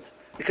 Irrelevant,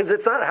 because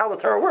it's not how the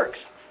Torah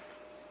works.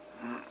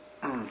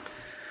 Now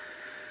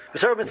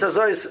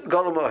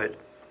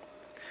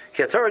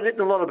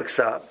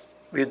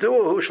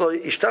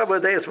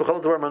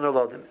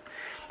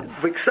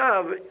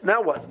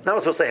what? Now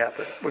what's supposed to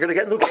happen? We're going to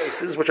get new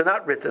cases which are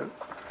not written.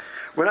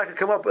 We're not going to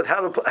come up with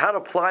how to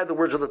apply the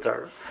words of the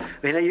Torah.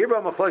 We're going to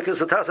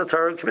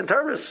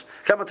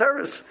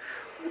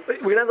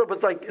end up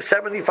with like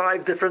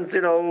 75 different,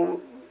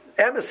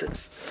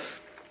 emissaries.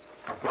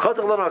 The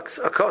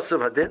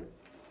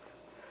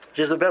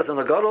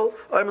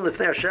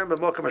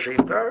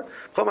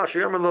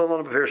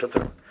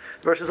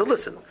verse says,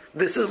 listen,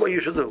 this is what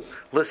you should do.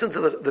 Listen to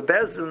the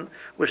Bezdin,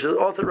 which is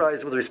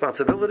authorized with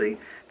responsibility,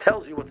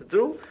 tells you what to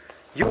do.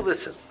 You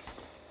listen.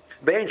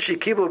 Whether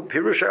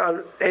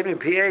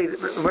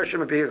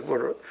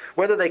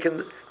they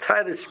can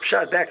tie this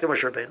pshat back to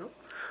Moshe Rabbeinu.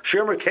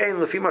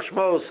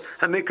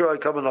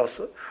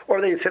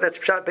 Or they say that's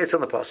pshat based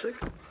on the pasuk.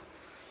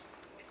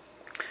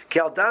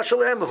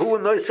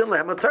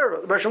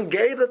 The Bershom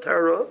gave the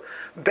Torah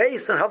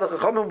based on how the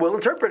Chachamim will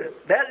interpret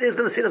it. That is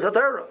the Nesinas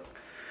HaTorah.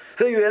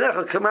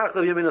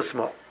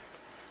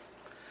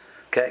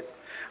 Okay.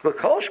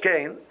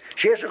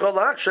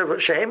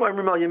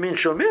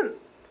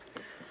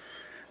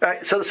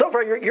 Alright, so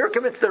far you're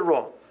convinced they're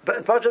wrong.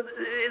 But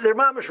their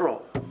mom is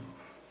wrong.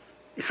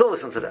 You still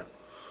listen to them.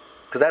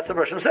 Because that's what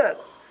Bershom said.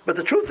 But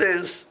the truth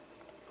is,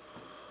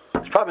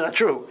 it's probably not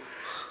true.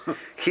 The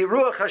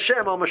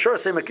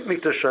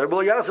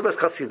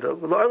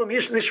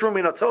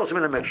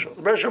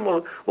Bershom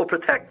will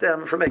protect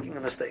them from making a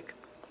mistake.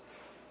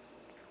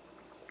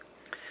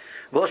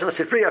 So the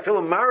Sifri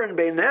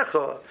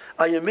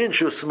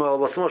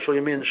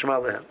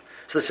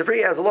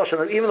has a lashon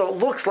that even though it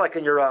looks like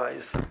in your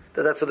eyes,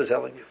 that's what they're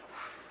telling you.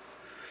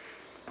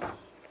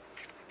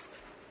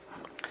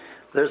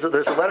 There's a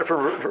letter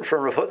from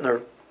Rav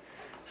Hutner.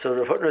 So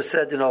Rav Hutner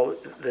said,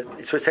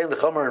 that we're saying the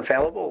Chum are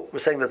infallible. We're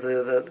saying that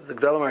the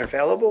Gdolim are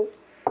infallible.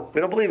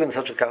 We don't believe in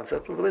such a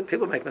concept. We believe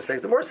people make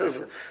mistakes. The Gemara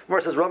says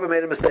Rambam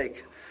made a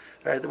mistake.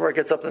 Right? The Gemara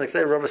gets up the next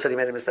day. Rambam said he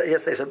made a mistake.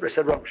 Yesterday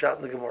said Rambam shot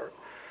in the Gemara.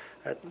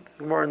 Right?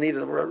 The Gemara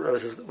needed. Rambam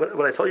says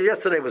what I told you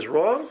yesterday was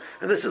wrong,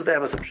 and this is the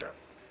Amos shot.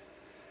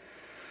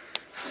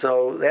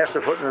 So they asked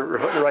Rav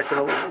Hutner writes in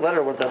a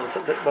letter one time.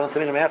 One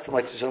time asked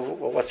him so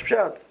what's the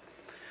shot?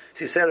 So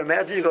he said,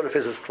 imagine you go to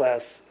physics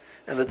class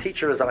and the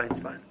teacher is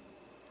Einstein.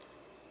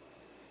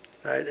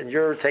 Right? And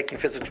you're taking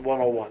physics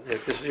 101.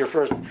 This is your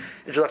first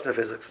introduction to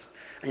physics.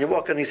 And you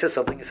walk in and he says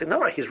something. You say,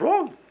 no, he's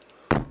wrong.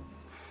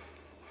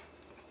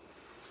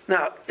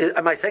 Now,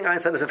 am I saying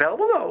Einstein is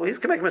infallible? No, he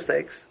can make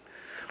mistakes.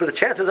 But the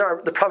chances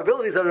are, the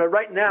probabilities that are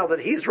right now that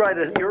he's right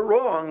and you're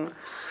wrong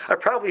are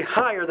probably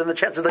higher than the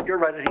chances that you're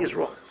right and he's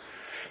wrong.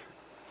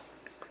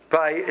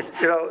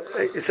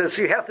 It says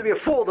so you have to be a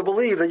fool to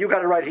believe that you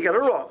got it right, he got it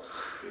wrong.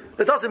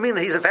 It doesn't mean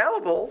that he's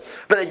infallible,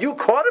 but that you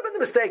caught him in the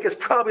mistake is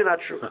probably not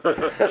true.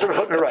 That's what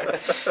Hutner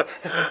writes.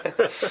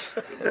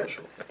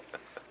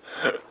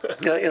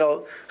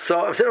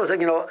 So I'm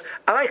saying,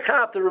 I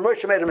cop that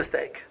Moshe made a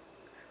mistake.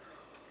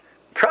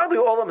 Probably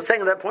all I'm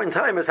saying at that point in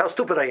time is how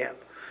stupid I am.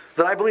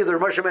 That I believe that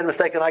Moshe made a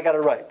mistake and I got it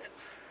right.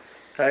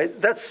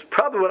 Right? That's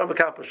probably what I'm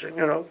accomplishing,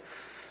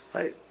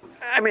 I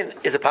mean,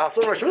 is it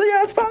possible?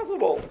 Yeah, it's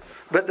possible.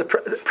 But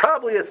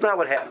probably it's not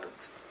what happened.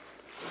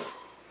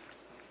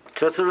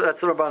 So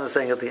that's what Ramban is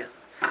saying at the end.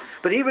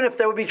 But even if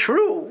that would be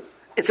true,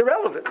 it's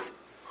irrelevant.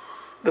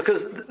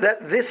 Because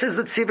this is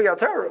the Tzivui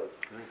HaTorah.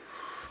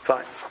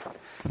 Fine.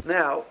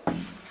 Now,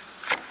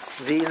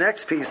 the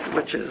next piece,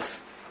 which is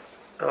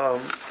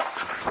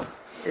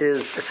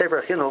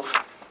Sefer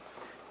Chinuch,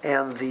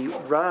 and the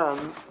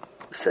Ran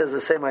says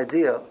the same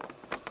idea.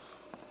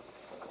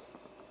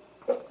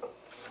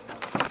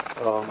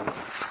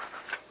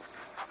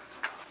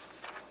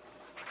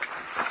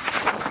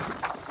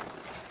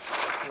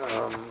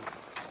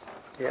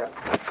 Yeah.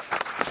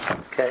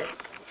 Okay.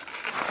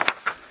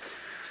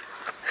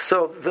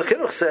 So the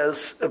Chinuch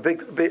says a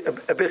big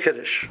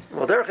Chiddush.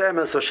 Well, derech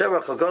emes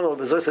v'shevach hagadol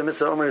b'zois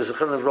hamitzvah omer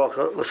yizuchon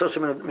levracha l'sos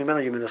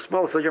mimena yimin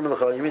asmal l'fil yom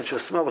l'cha yimin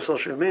shesmal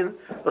v'sos yimin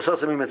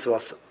l'sos yimin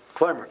mitzvasa.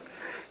 Climber.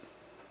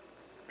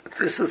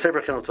 This is the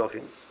Sefer Chinuch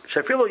talking.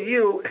 Shafilo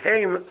you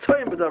heim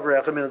toyim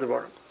b'davrecha min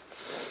ha'devarim.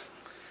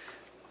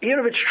 Even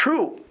if it's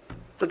true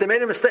that they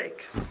made a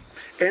mistake,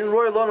 we have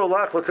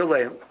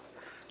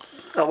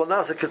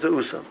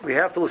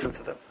to listen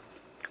to them.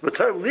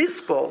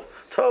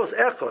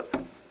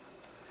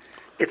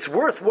 It's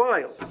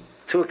worthwhile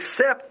to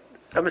accept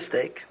a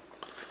mistake,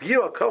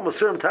 but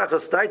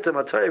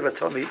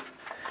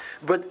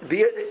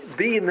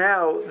be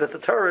now that the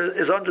Torah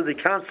is under the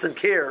constant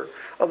care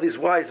of these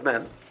wise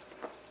men.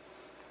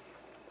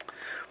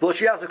 Why?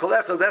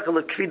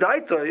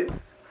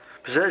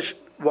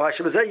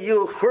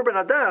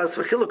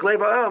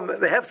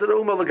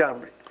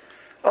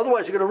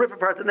 Otherwise, you're going to rip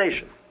apart the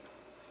nation.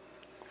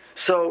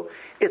 So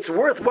it's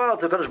worthwhile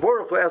to Kadosh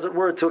Baruch Hu, as it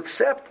were, to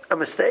accept a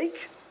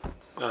mistake,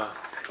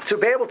 to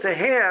be able to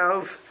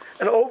have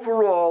an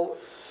overall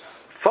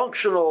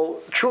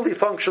truly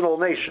functional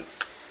nation.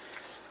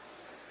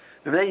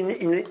 That's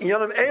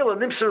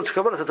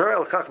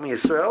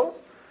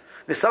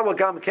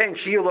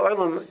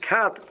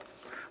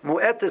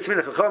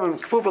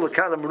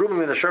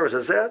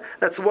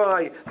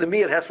why the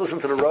Miyad has to listen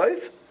to the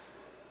Rav,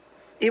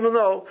 even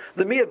though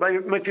the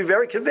Miyad might be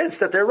very convinced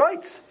that they're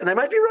right, and they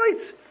might be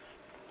right.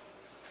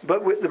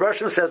 But the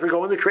Russian says we're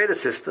going to create a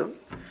system.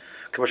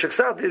 Says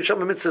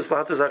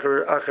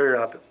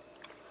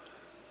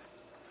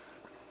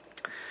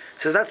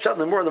that's shot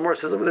the more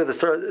says over there the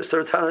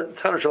story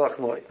Tanner Shalach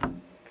Noi.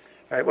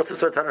 Right? What's the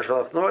story Tanner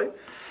Shalach Noi?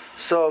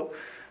 So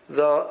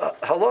the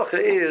halacha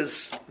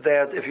is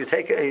that if you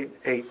take a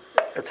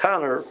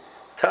tanner's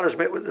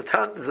made with the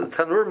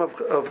tanurim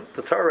of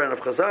the Torah and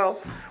of Chazal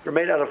were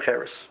made out of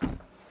cheres.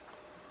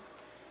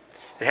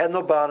 It had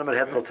no bottom, it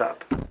had no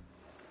top.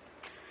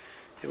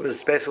 It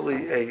was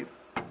basically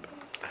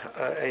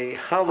a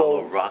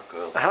hollow rock,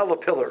 a hollow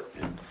pillar,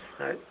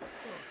 right?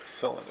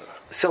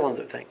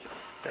 Cylinder. Thank you.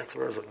 That's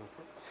what I was looking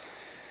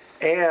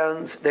for.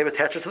 And they would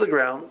attach it to the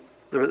ground.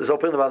 There was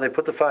opening the bottom. They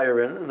put the fire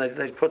in, and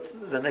they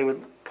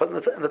would put in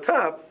the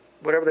top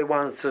whatever they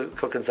wanted to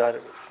cook inside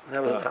of it. And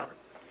that was the tanner.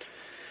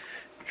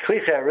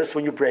 Kli cheres,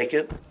 when you break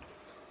it,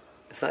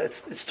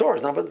 it's torn.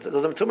 It doesn't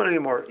have tumah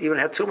anymore. Even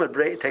had tumah,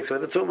 it takes away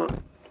the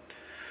tumah.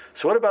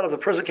 So what about if the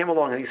person came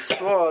along and he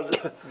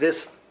sawed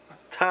this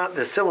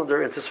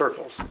cylinder into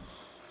circles?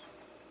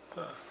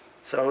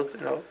 So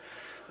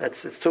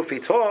it's 2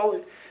 feet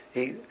tall.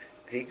 He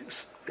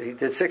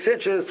did 6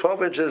 inches,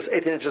 12 inches,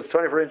 18 inches,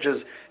 24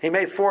 inches. He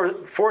made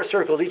four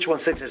circles, each one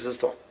 6 inches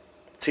tall.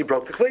 So he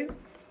broke the kli.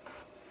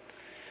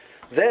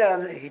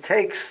 Then he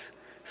takes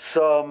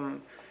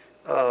some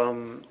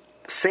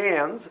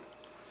sand.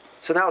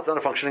 So now it's not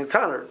a functioning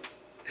tanner.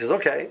 He says,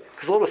 okay,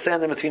 there's a little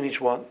sand in between each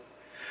one.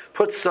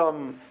 Put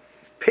some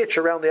pitch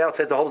around the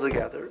outside to hold it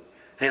together.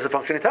 And he has a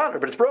functioning tanner,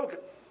 but it's broken.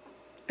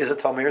 Is it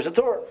Tomei or is it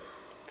Torah?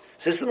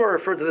 So this is more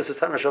referred to this as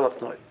Tanner Shalach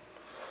Noi.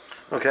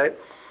 Okay?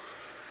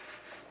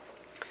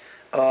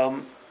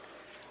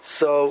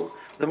 So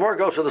the more it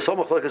goes to the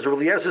Somach, because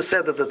Eliezer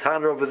said that the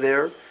Tanner over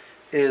there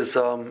is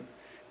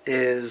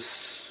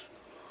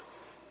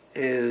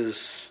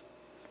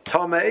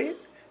Tomei,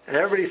 and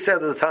everybody said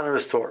that the Tanner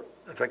is Torah,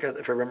 if I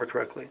remember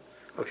correctly.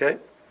 Okay?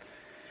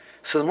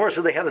 So the more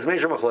so they had this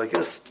major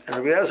machlokes, and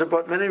Eliezer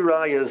brought many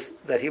rayas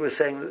that he was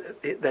saying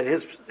that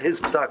his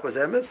psak was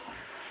emes,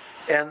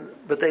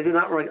 but they did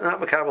not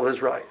makabel his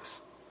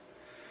rayas.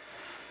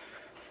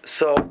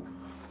 So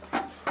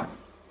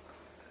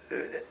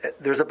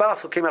there's a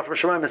Bas who came out from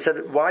Shemaim and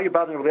said, why are you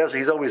bothering Eliezer?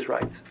 He's always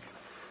right.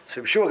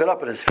 So Yeshua got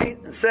up on his feet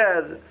and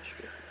said,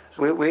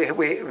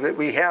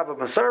 we have a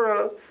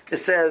Masorah. It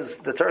says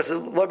the Torah says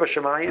Lo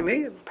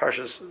b'shamayim,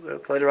 Parshas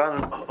later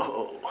on.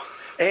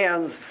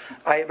 And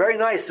very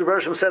nice. The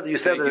Rosh said that you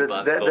said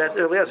that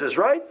Eliezer is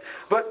right,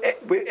 but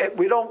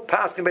we don't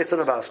pass him based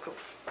on a Baskel.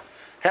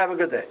 Have a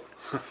good day,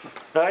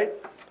 right?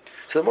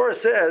 So the Morah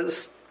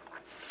says,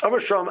 Amar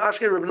Shom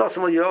Ashke Reb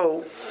Nosson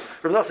Eliyahu,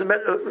 Reb Nosson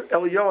met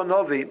Eliyahu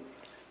Novi.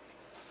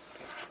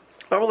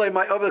 Amalei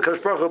my Ovid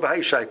Kadosh Baruch Hu b'Hai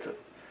Shaita.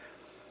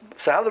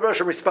 So how did the Rosh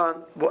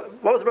respond?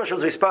 What was the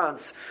Rosh's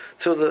response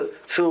to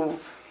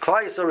Klal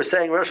Yisrael was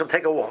saying, Rosh,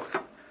 take a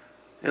walk?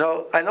 You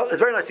know, I know it's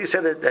very nice you say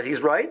that he's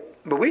right,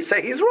 but we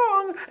say he's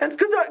wrong, and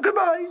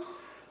goodbye.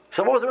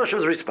 So what was the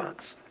Rosh's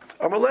response?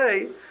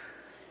 Amalei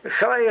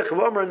Chayach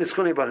V'Omer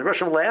Nitzchuni Bani.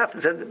 Rosh laughed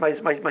and said,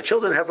 my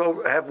children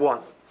have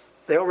won.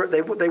 They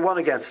won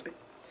against me.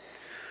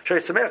 So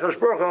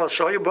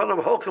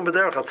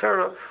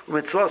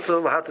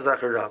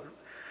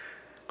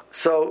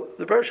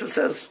the Bershom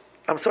says,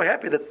 I'm so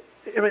happy that,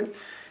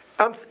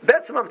 I'm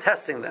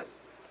testing them.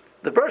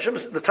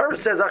 The Torah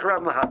says,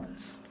 Acharab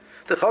Mahatas.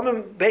 The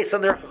Chachamim, based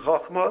on their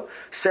Chachma,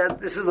 said,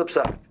 this is the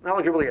Psak. Not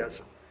like Rebbe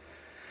Eliezer.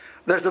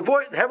 There's a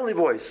voice, heavenly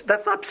voice.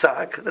 That's not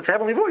Psak, that's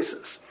heavenly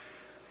voices.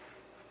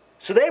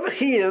 So they have a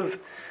chiyuv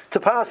to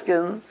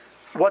paskin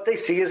what they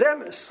see as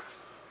emes.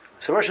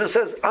 So Rosh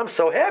says, I'm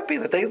so happy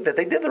that they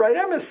did the right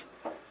emes.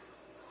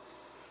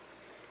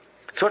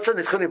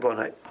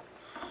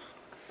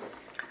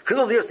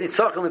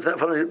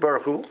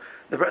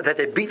 That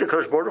they beat the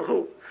Kodesh Baruch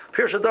Hu.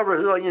 Pirush Hadavar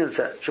Hu Ayin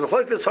said,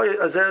 "Shemachlokes Hoy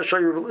Azer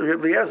Shoy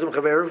Eliezer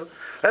Chaverev,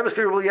 Emes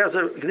Kiri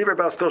Eliezer Gdiber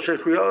Baskol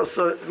Shechrios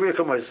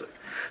Riyakomoiser."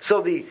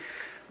 So the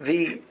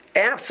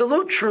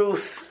absolute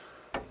truth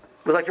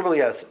was like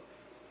Eliezer.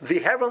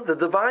 The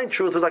divine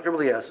truth was like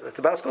Eliezer. That's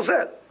what Baskol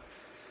said.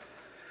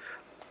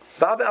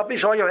 Baba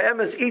Abishoyo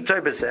Emes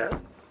Itoy Bezeh.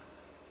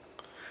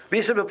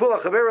 Bisa Bepula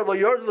Chaverev Lo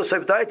Yord Lo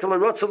Sevdai Lo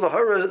Rotzel Lo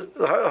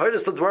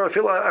Hoydis Lo Dwar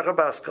Fila Acha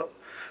Baskol.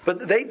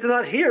 But they did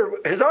not hear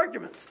his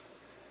arguments.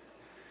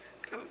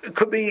 It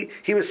could be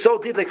he was so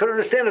deep they couldn't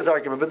understand his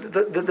argument. But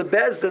the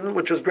Bezdin,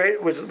 which was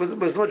great, was the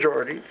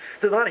majority,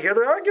 did not hear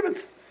their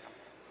argument.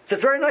 So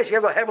it's very nice you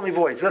have a heavenly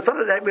voice. That's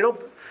not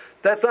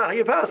That's not how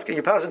you pass it.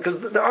 You pass it because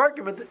the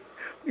argument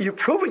you're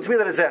proving to me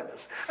that it's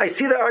emes. I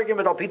see the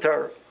argument al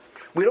pitar.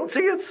 We don't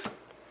see it.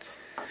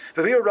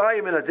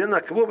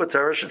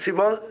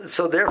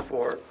 So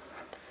therefore.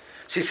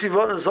 So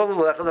Torah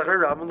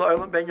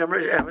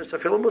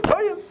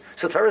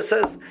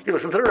says, you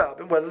listen to the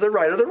rabbin, whether they're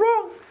right or they're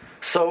wrong.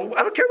 So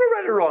I don't care if we're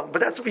right or wrong, but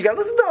that's what you got to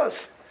listen to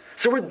us.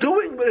 So we're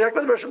doing what the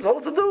Rebbe told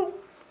us to do.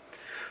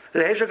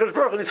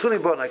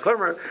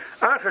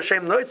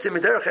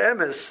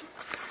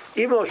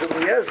 Even though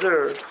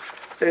Eliezer,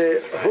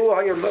 who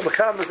are your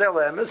Mekam Mazel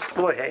Emes,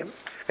 Lohem,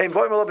 and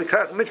Boy Malo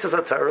Bikach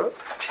Mitzvah Torah,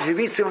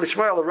 Shizivitzim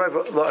Lishmael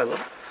Lo'elam.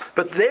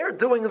 But they're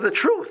doing the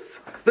truth.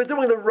 They're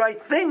doing the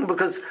right thing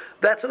because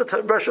that's what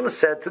the Bershom is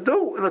said to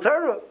do in the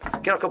Torah.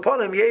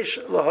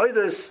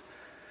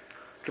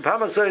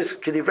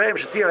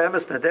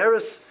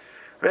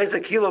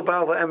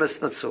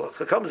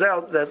 It comes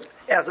out that,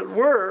 as it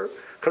were,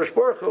 Kadosh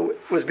Baruch Hu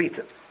was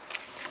beaten.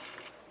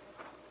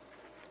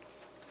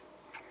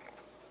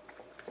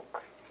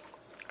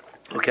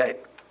 Okay.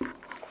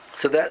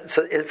 So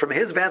from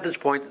his vantage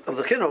point of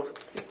the chinuch,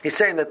 he's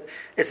saying that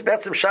it's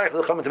betzim shaykh for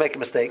the Chachamim to make a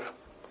mistake.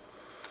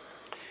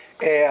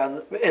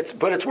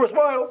 But it's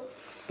worthwhile.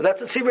 But that's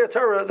the Sivir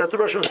Torah that the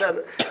Rosh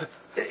said.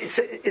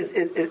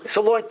 It's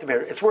a loin to me.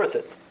 It's worth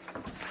it.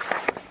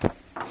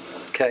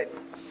 Okay.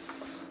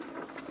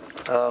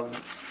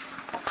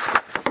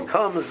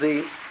 Comes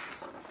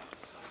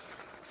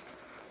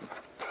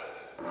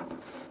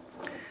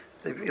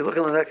if you look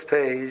on the next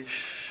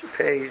page,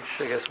 I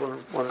guess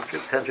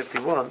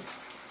 1051.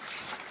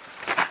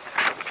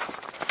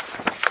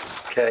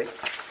 Okay.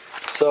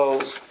 So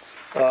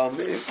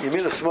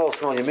Yamin is small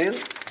Yamin.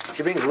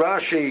 He brings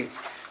Rashi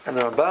and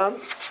the Ramban.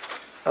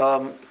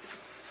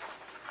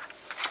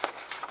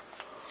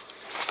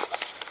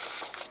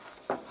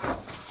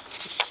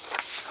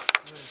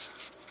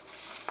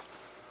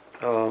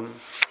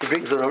 He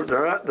brings the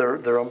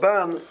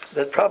Ramban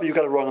that probably you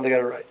got it wrong and they got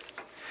it right.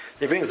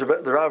 He brings the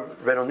Rav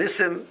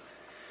Renonissim,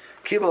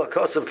 Kibul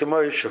HaKosav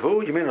Kemoy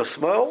Shahu, Yamin is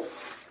small,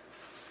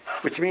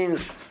 which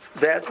means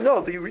that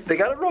no, they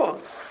got it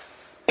wrong.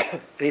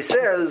 And he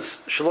says,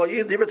 right?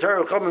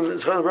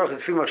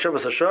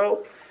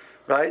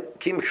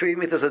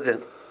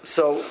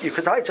 So you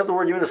could type the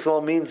word Yamin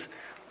Small means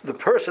the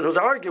person who's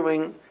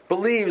arguing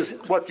believes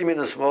what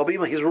Yamin Small, but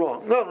even he's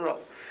wrong.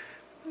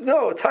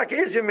 No, Tak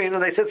is Yamin,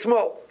 and they said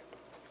small.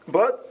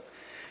 But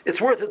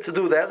it's worth it to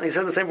do that, and he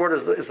says the same word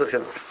as the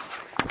Chinuch.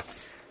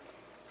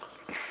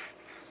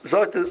 It's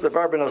like the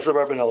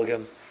Barbanel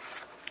again.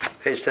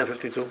 Page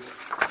 1052.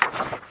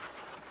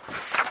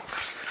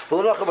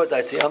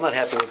 I'm not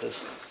happy with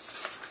this.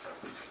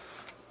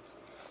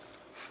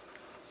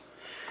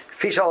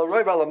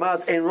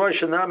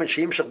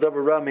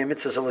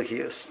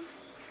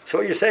 So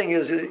what you're saying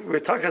is we're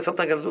talking about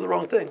something going to do the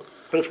wrong thing,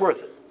 but it's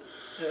worth it.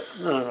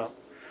 No.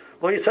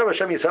 Well, Yisrael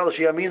Hashem Yisrael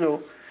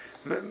Sheyaminu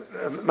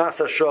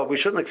Masa Shah, we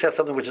shouldn't accept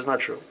something which is not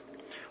true.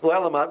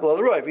 Well,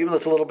 even though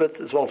it's a little bit,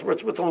 it's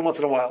only once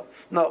in a while.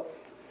 No.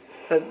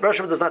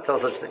 Rashi does not tell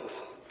such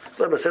things.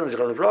 With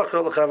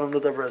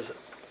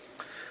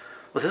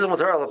his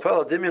motor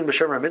alapel, Dimion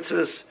b'shem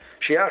mitzvahs,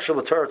 shiachshel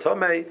motor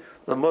tomei,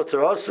 the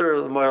motor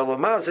aser, the moyer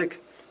lamazik,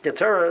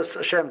 Yetara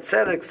Hashem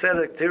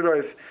tzedek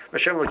tiroiv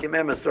Hashem l'kim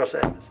emes dros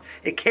emes.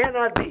 It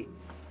cannot be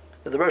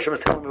that the Rosh is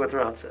telling me what the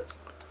Ram says.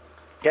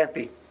 Can't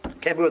be.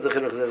 Can't be what the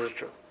Chinuch says is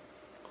true.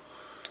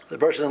 The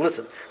Rosh doesn't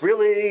listen.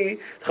 Really,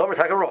 the Chomer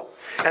taka wrong,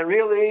 and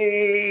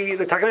really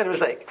the taka made a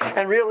mistake,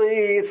 and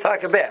really it's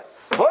taka bad.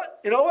 What?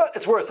 You know what?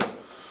 It's worth it.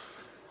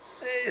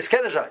 It's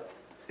Kedeshai.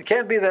 It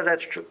can't be that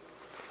that's true.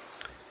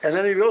 And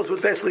then he goes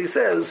what basically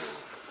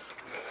says.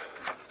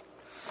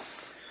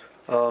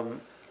 Okay.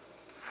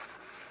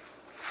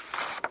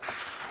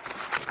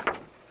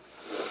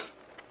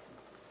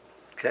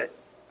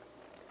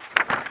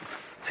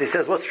 So he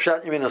says, what's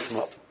Pshat Yamin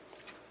Asmo?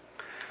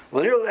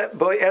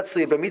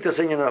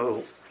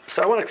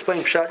 So I want to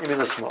explain Pshat Yamin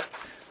Asmo.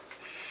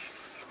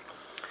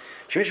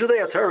 Shemishudei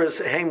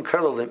HaTorah Heim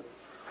Karlolim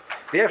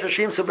V'yesh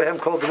Hashim Subehem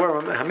Kol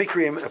Dvorim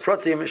Hamikriim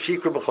Apratim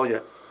Shikru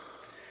B'choya.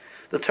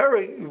 The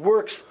Torah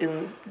works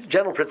in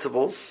general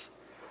principles,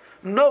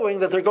 knowing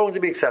that there are going to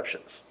be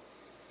exceptions.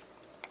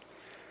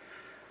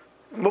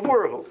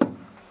 Mavurahu.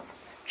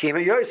 Ki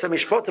Yoysa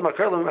Mishpotim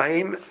HaKarlolim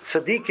Haim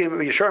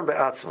Tzadikim Yisharim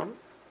Be'atzmam.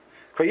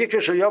 Okay.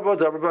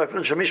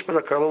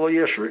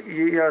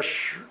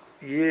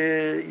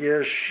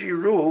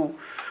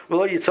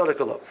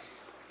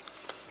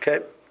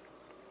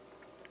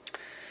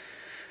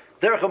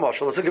 Derech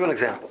HaMashal, let's give an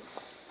example.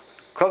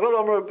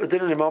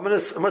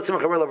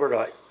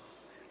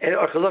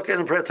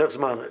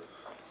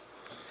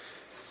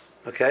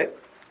 Okay.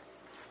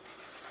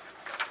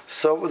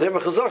 So they have a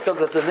chazaka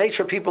that the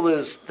nature of people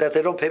is that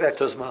they don't pay back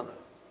to Zmana.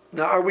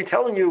 Now, are we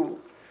telling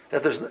you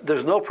that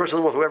there's no person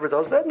in the world who ever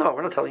does that? No,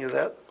 we're not telling you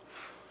that.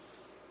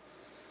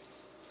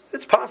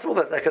 It's possible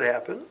that could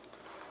happen.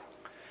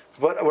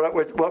 But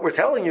what we're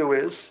telling you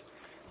is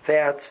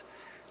that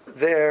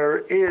there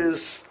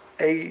is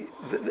a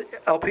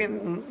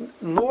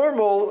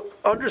normal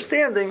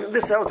understanding,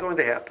 this is how it's going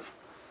to happen.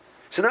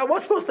 So now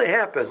what's supposed to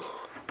happen?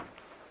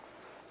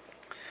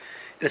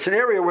 In a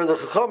scenario where the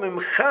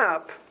Chachamim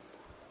chap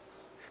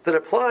that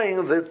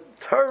applying the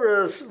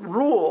Torah's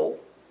rule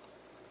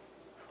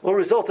will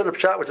result in a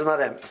pshat which is not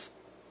emes.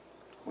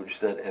 Which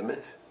is not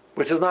emes?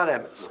 Which is not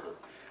emes. Uh-huh.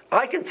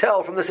 I can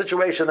tell from the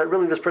situation that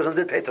really this person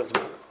did pay Torah's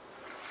money.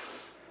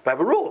 I have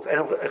a rule,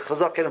 and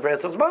Chazak can pay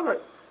Torah's money.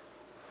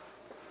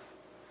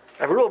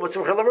 I have a rule,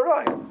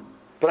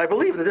 but I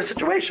believe that this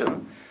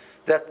situation,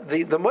 that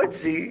the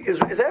Moitzi is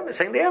emes,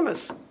 saying the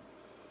emes.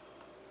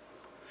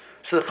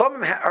 So the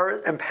Chachamim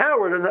are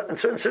empowered in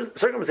certain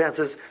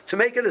circumstances to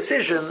make a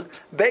decision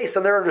based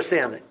on their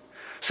understanding.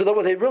 So that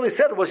what they really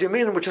said was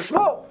Yamin, which is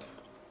small.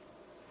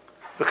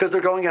 Because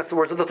they're going against the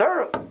words of the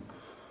Torah.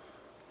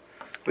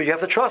 But you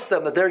have to trust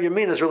them that their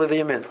Yamin is really the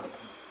Yamin.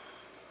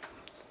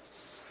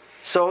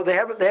 So they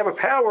have a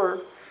power.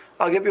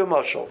 I'll give you a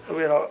mashal.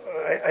 You know,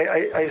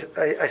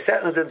 I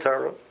sat in a din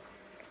Torah.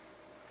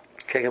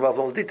 Can't give up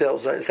all the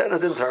details. I sat in a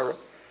din Torah,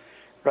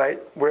 right,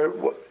 where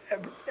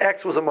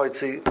X was a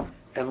moitzi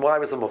and Y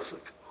was a muksik.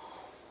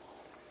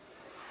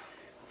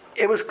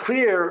 It was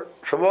clear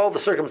from all the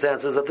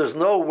circumstances that there's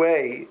no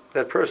way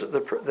that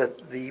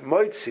the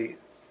moitzi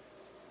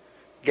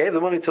gave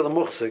the money to the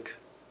muksik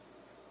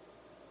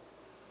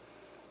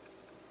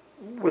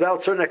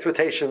without certain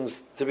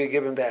expectations to be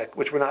given back,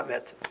 which were not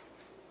met.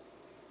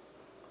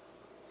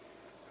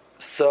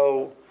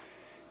 So,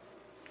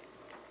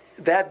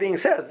 that being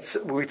said,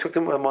 we took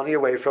the money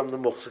away from the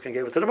muksik and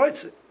gave it to the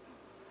moitzi.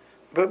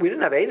 But we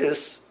didn't have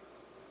edus.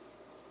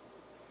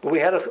 But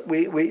we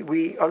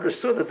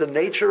understood that the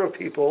nature of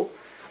people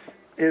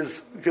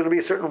is going to be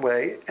a certain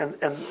way, and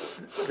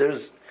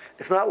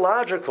it's not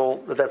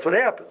logical that that's what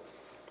happened.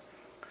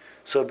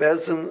 So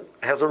Bezdin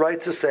has a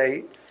right to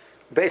say,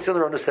 based on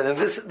their understanding,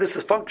 this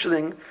is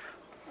functioning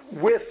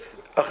with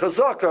a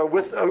chazaka,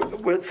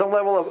 with some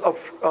level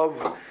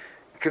of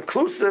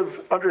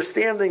conclusive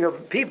understanding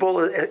of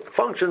people. It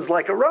functions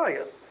like a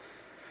raya.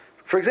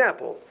 For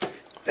example,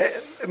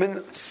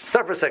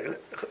 stop for a second.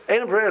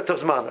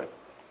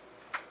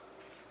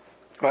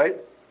 Right?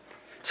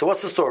 So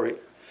what's the story?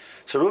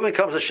 So Reuben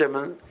comes to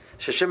Shimon,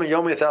 says, Shimon, you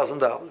owe me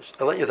 $1,000.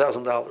 I lent you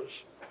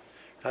 $1,000.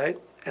 Right?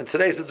 And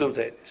today's the due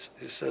date.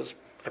 He says,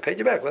 I paid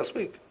you back last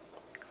week.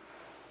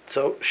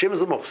 So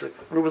Shimon's the muksik,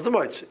 Reuben's the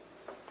moitzi.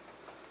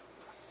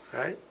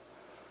 Right?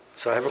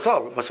 So I have a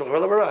call.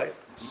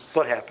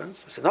 What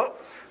happens? I said, no,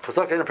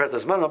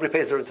 nobody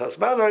pays the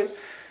Tosman.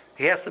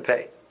 He has to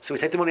pay. So we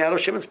take the money out of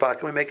Shimon's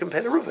pocket and we make him pay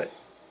the Reuben.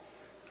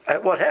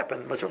 What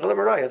happened? There's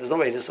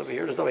no agents over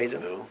here. There's no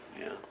agent. No,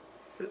 yeah.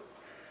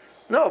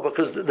 No,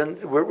 because then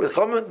the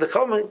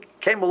Chachamim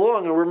came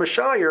along and we're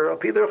Meshayir,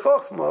 Apidar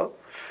Chochma,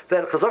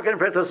 that Chazaka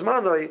and Pretos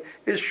Manoi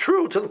is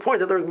true to the point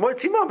that they're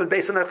Moitzi Mammon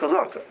based on that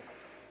Chazaka.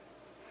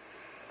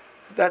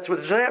 That's what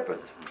just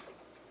happened.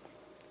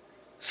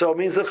 So it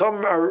means the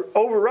Chachamim are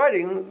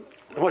overriding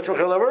What's the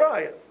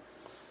Raya?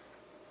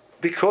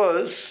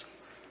 Because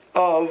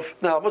of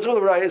now, what's the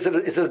Raya?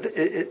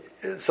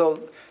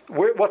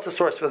 What's the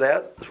source for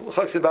that?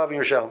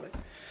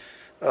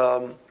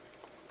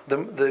 The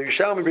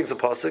Yerushalmi brings a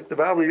pasuk. The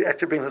Bavli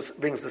actually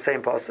brings the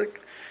same pasuk.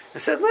 It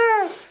says,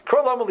 "Nah,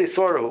 Kol Amali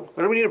Soru."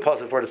 We don't need a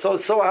pasuk for it.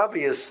 It's so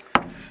obvious,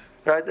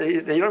 right? That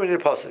you don't need a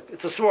pasuk.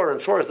 It's a swara,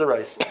 and swara is the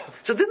rice.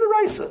 So did the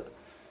raisa.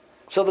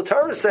 So the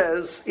Torah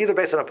says either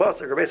based on a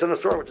pasuk or based on a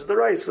swara, which is the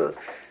raisa.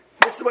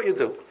 This is what you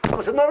do.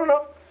 Someone said,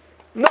 "No.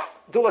 Let's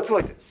do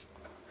like this."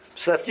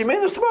 So that's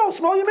Yamin or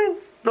small Yamin,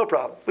 no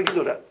problem. We can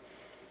do that.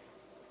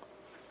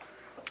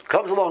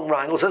 Comes along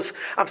Rangel, says,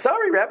 "I'm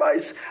sorry,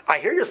 rabbis, I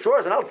hear your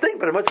source and I'll think,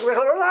 but it's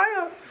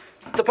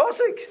a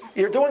posik.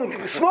 You're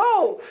doing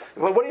small.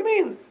 What do you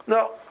mean?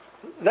 No,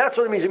 that's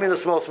what it means. You mean the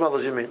small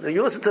as you mean.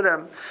 You listen to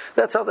them.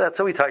 That's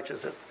how he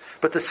teaches it.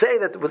 But to say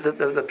that the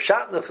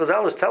pshat the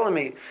Chazal is telling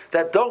me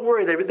that don't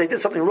worry, they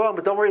did something wrong,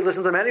 but don't worry,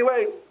 listen to them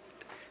anyway.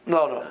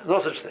 No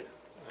such thing.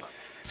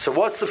 So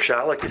what's the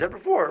pshat? Like you said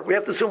before, we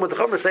have to assume when the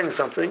Chomer is saying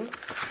something,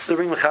 they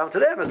bring mecham to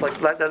them. It's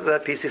like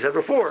that piece he said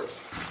before.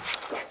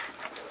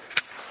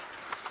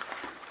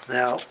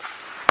 Now,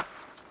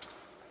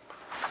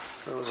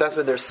 so that's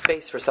where there's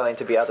space for something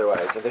to be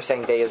otherwise. If they're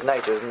saying day is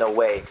night, there's no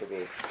way it could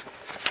be.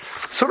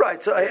 So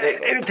right, so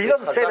he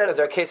doesn't say that.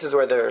 There are cases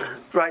where they're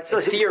right. So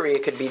in theory,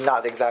 it could be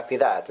not exactly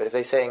that. But if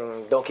they're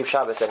saying don't keep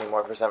Shabbos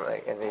anymore for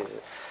something, and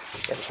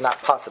it's not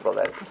possible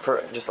that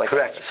for just like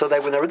correct. So they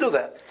would never do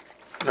that.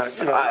 No,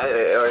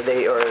 or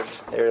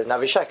they're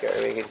Navi Sheker.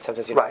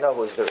 Sometimes you don't know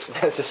who's the.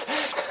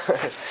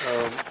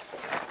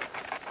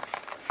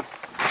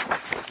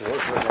 I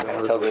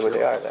tell you what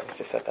they are. Then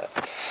they said that.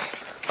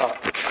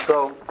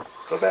 So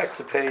go back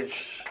to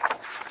page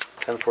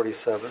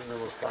 1047, and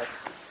we'll stop.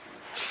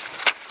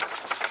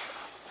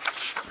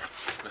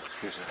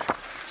 Excuse me.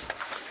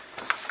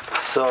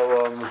 So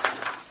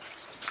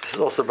this is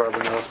also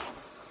Barbanel.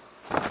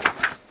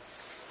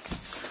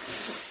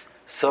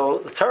 So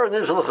the Torah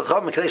names of the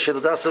Chacham Kadesh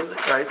Shadasa,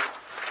 right?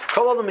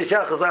 Kol Adam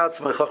Misyachas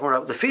La'atzmai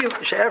Chacham. The fee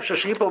she'ef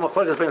sheshipol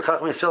machlokes ben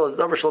Chacham Yisrael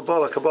davar shel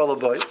bala kabbalah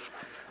boy.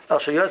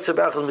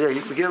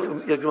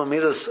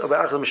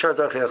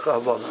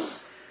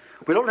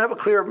 We don't have a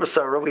clear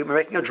Masara. We're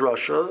making a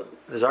drasha.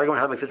 There's argument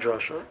how to make the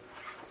drasha.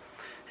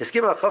 So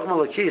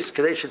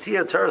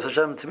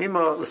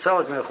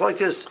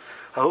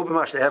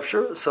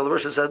the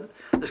verse said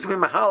there's going to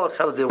be mahalach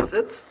how to deal with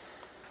it.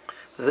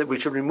 That we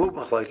should remove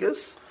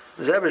machlokes.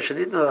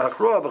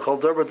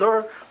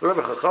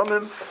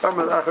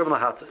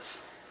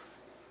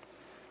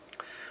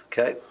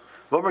 Okay.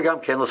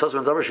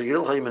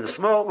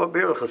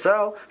 Because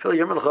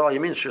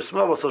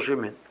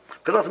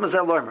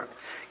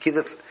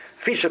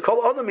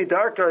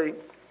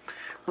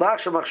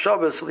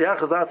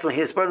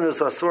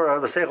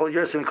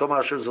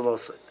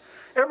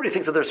everybody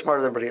thinks that they're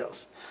smarter than everybody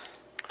else.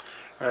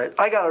 Right?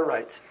 I got it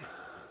right.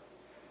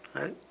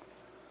 Right?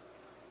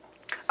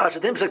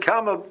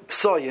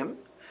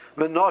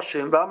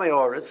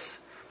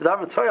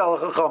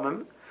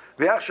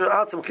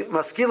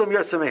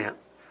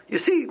 You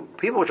see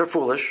people which are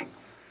foolish,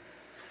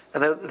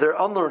 and they're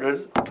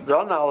unlearned, they're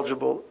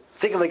unknowledgeable,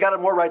 thinking they got it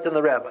more right than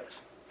the rabbis.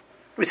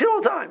 We see it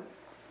all the time.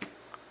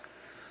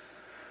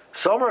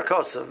 Somer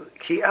Kosev,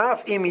 ki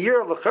af im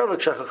yir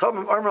l'cherlik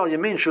shechachamim armal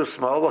yamin shu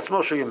small, wa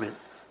small shu yamin.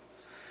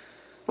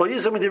 Well,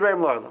 use them with the Rebbe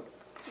L'Olam.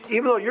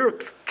 Even though you're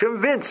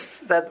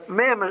convinced that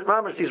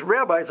mamash, these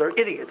rabbis are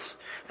idiots,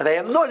 and they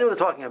have no idea what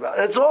they're talking about.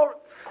 It's all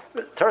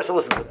Teresa,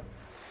 listen to them.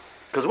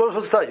 Because what am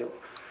I supposed to tell you?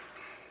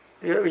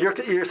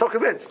 You're so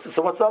convinced.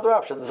 So what's the other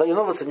option? So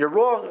listen, you're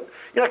wrong.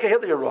 You're not going to hear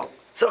that you're wrong.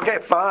 So okay,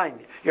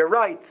 fine, you're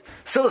right.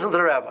 Still listen to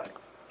the rabbi.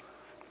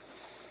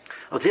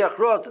 That's the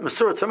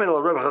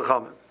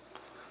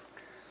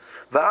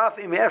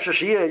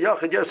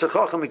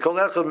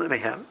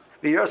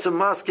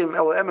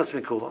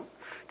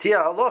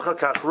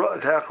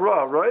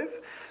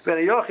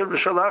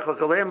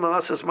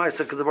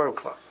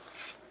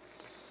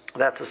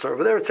story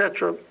over there,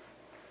 etc.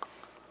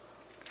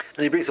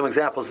 And he brings some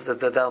examples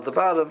that down at the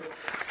bottom,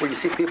 where you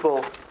see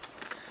people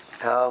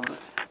are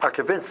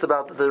convinced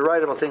about they're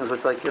right about things,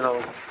 which, like, you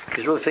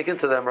really think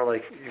into them, are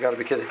like, you got to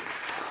be kidding.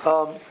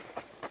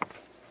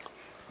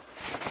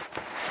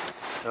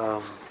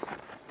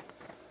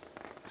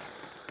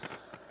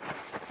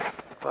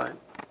 Fine.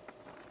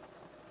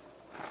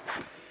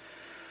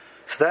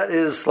 So that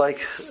is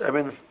like,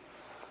 it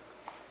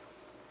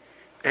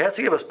has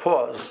to give us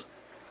pause.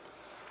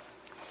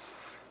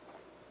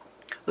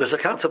 There's a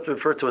concept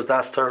referred to as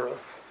Das Torah,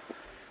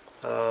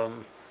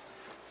 and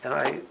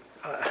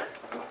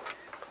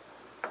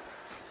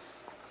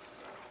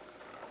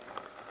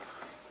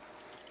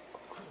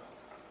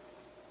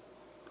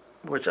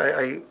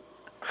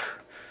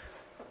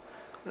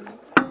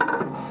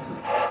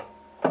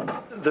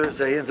there's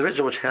an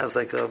individual which has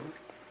like a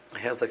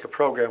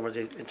program where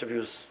he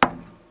interviews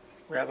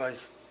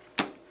rabbis,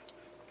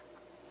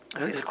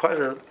 and he's quite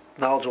a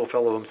knowledgeable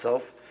fellow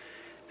himself,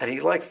 and he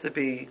likes to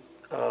be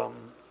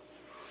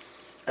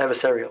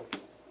adversarial.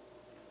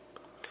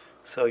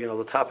 So,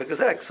 the topic is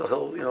X, so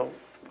he'll,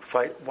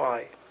 fight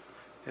Y,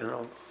 and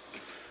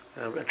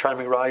try to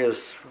make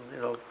rayas,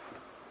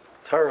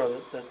 Torah,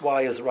 that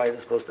Y is right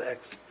as opposed to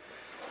X.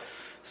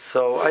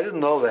 So I didn't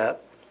know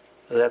that.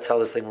 That's how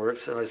this thing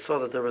works. And I saw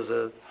that there was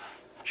a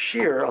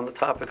shir on the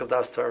topic of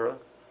Das Torah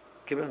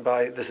given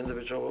by this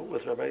individual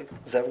with Rabbi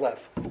Zev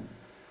Leff.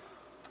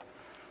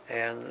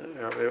 And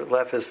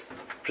Leff is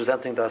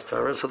presenting Das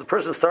Torah. So the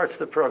person starts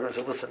the program and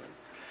says, listen,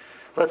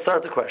 let's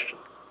start the question.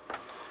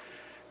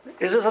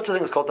 Is there such a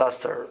thing as called Das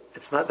Torah?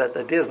 It's not, that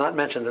idea is not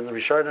mentioned in the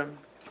Rishonim.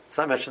 It's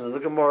not mentioned in the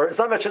Gemara. It's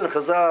not mentioned in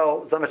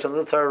Chazal. It's not mentioned in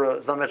the Torah.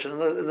 It's not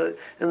mentioned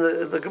in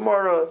the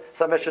Gemara. It's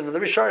not mentioned in the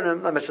Rishonim.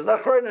 It's not mentioned in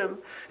the Achronim.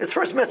 It's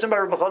first mentioned by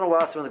Rabbi Chana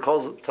Wasserman in the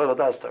calls about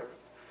Das Torah.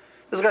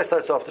 This guy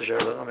starts off the share.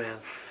 Like, oh man,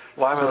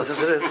 why am I listening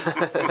to this?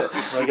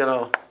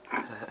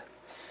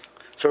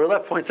 So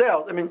Relef points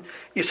out. I mean,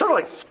 you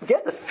sort of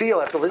get the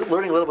feel after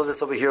learning a little bit of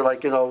this over here,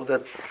 that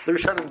the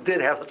Rishonim did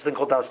have such a thing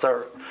called Das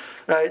Torah,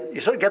 right?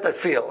 You sort of get that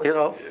feel,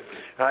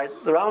 right?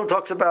 The Rambam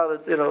talks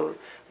about it,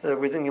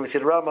 we didn't even see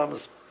the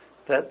Rambam's.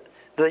 That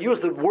they use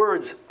the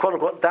words "quote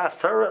unquote" Das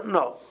Torah.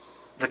 No,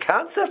 the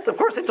concept, of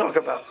course, they talk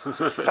about.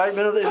 Right?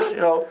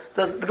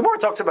 The Gemara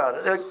talks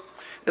about it.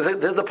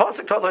 The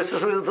pasuk taught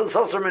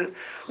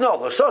no,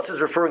 Losotz is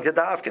referring to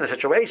Dafka in a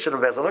situation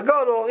of Bezel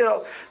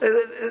Gadol. And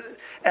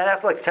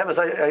after 10 minutes,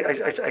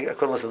 I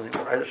couldn't listen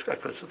anymore. I just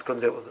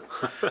couldn't deal with it.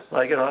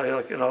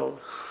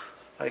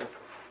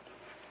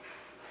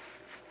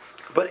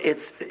 But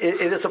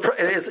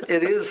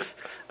it is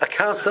a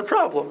constant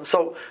problem.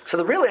 So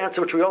the real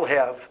answer, which we all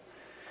have,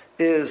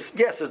 is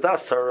yes, there's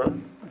Das Torah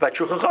by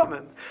True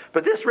Chachamim,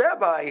 but this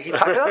rabbi, he's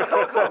talking out of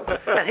Chacham,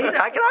 and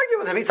I can argue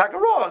with him. He's talking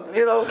wrong.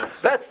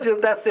 That's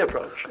the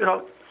approach.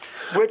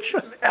 Which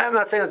I'm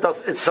not saying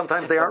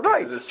sometimes they aren't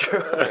right. It's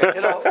true.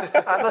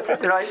 I'm not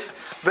saying right,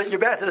 but you're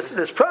back to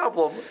this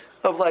problem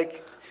of I'm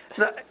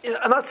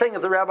not saying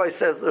if the rabbi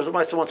says there's a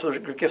mice who wants to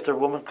gift a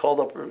woman called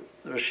up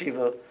the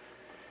Shiva.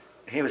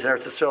 He was in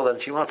Eretz Yisrael,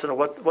 and she wants to know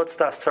what's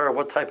Das Torah,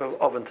 what type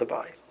of oven to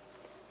buy.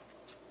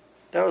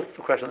 That was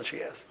the question that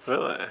she asked.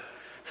 Really?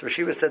 So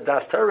Shiva said,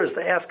 Das Torah is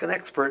to ask an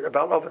expert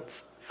about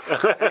ovens. And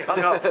he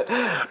hung up.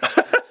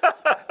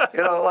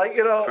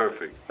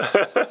 Perfect.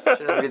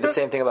 Shouldn't it be the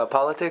same thing about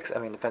politics? I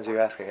mean, depends who you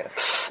ask, I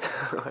guess.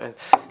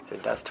 So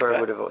Das Torah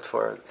would have voted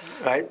for it.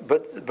 Right,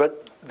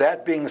 but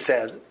that being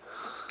said,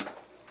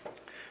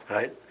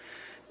 right,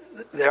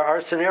 there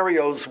are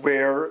scenarios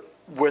where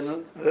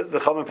when the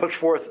Chachamim put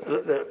forth,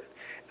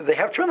 they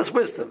have tremendous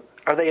wisdom.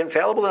 Are they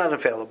infallible or not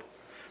infallible?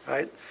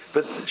 Right,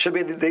 but it should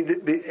be so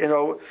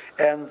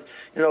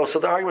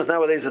the arguments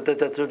nowadays that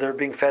they're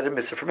being fed in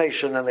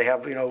misinformation, and they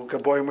have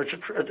Gaboim which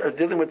are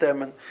dealing with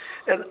them,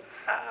 and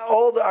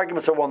all the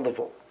arguments are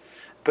wonderful,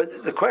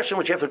 but the question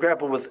which you have to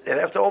grapple with,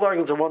 after all the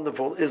arguments are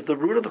wonderful, is the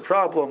root of the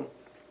problem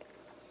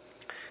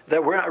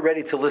that we're not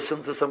ready to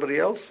listen to somebody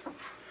else,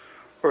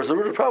 or is the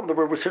root of the problem that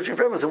we're searching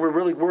for emes and we're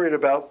really worried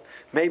about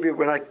maybe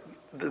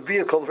the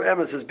vehicle for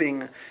emes is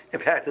being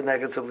impacted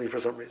negatively for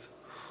some reason?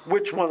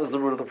 Which one is the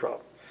root of the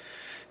problem?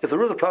 If the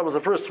root of the problem is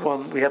the first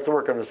one, we have to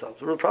work on ourselves.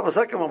 The root of the problem is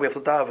the second one, we have to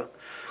daven.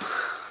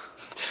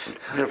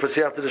 For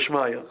Siyata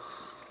D'Shmaya.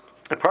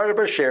 And part of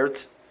our shared,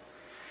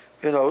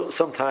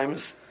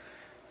 sometimes,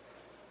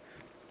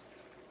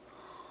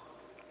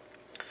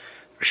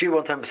 Rashiva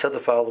one time said the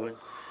following.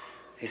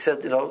 He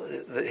said,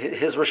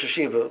 his Rosh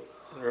Hashiva,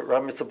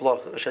 Ram Mitzvah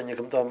Bloch, Hashem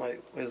Yikum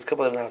Damai, with a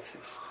couple of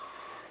Nazis.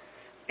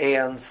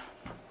 And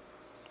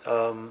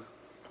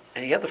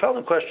he had the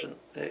following question.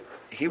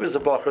 He was a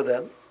Bacher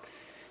then,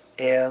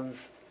 and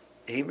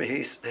he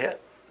had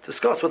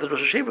discussed with the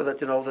Rosh Hashiva that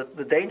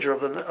the danger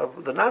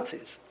of the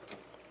Nazis.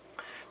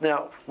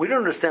 Now, we don't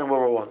understand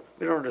World War I.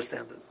 We don't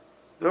understand it.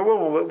 World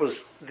War I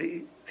was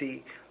the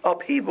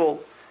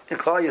upheaval in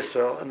Klal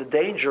Yisrael and the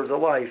danger of the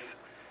life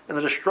and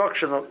the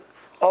destruction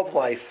of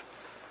life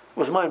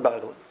was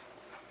mind-boggling.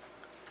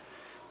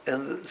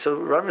 And so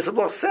Rami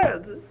Sabloch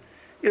said,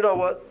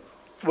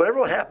 whatever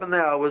will happen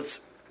now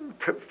was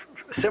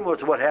similar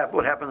to what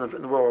happened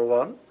in the World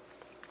War I, in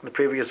the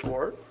previous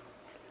war.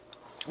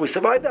 We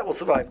survived that, we'll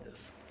survive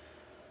this.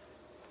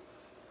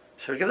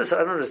 So give this, I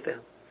don't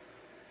understand.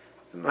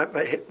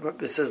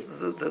 It says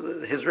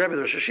his Rebbe,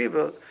 the Rosh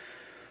Hashiva,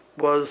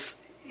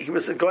 he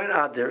was going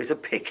out there, he's a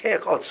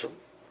Pekech Otzum.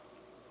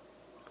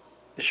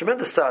 A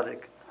tremendous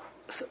tzaddik.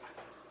 So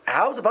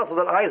how is it possible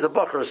that I as a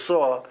Bacher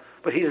saw,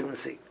 but he didn't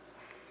see?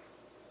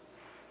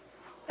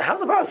 How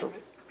is it possible?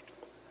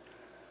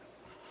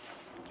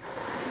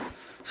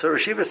 So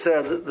Rashiva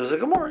said, there's a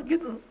Gemara,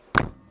 Gittin.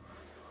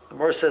 The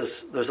Gemara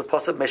says there's a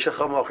pasuk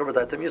Meshacham Acher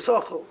B'Daitem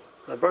Yisachol.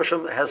 The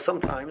Bershom has some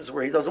times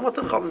where he doesn't want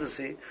the Chachamim to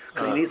see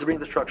because he needs to bring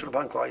destruction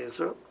upon Klal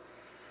Yisrael.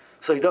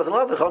 So he doesn't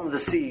allow the Chachamim to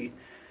see,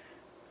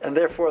 and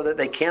therefore that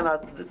they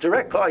cannot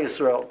direct Klal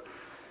Yisrael.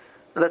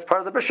 And that's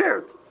part of the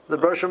Bashert. The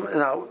Bershom,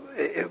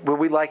 would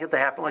we like it to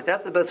happen like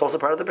that? That's also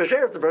part of the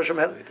Bashert. The Bershom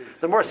the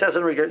Gemara says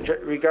in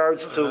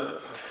regards to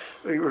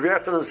Rabbi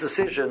Yochanan's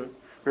decision,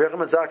 Rabbi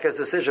Yochanan Zakai's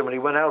decision when he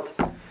went out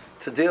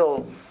to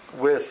deal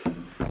with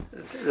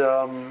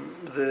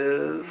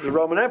the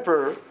Roman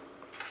emperor,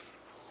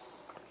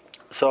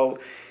 So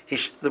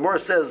the Gemara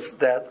says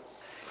that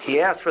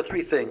he asked for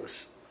three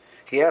things.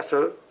 He asked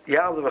for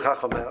Yav the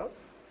V'chacham.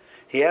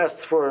 He asked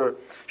for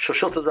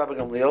Shoshilta Rabbi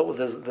Gamliel.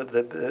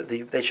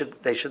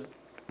 They should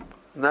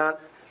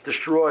not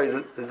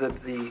destroy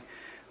the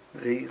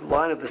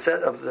line of the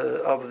set of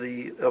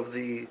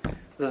the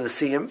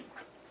Nesiim.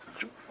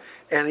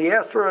 And he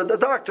asked for a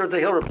doctor to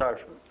heal Reb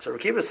Tarfon. So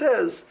Rekiva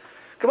says,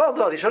 "Come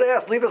on, he should have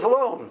asked, leave us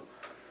alone."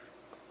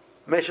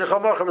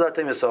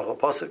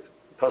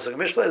 Pasuk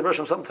Mishlei, the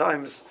Rosham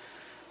sometimes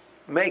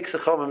makes a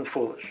Chachamim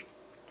foolish.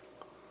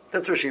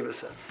 That's what Rekiva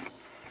said.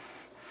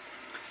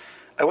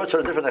 I want to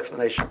show a different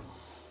explanation.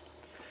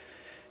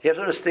 You have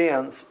to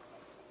understand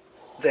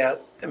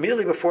that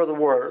immediately before the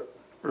war,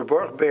 Reb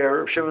Baruch Ber,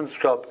 Reb Shimon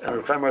Shkop, and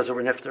Reb Chaim Rezer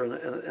were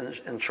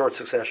nifter in short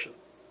succession,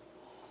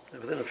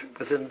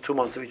 within 2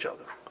 months of each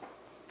other.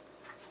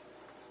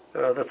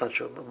 That's not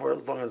true, but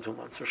longer than 2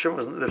 months. Reb Shimon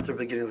was nifter at the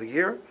beginning of the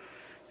year,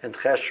 in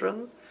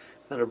Cheshvan,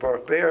 then Reb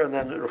Baruch Ber, and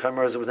then Reb Chaim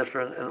Rezer was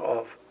nifter in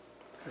Ov.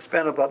 It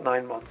spanned about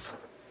 9 months.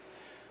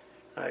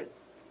 Right?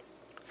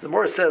 So the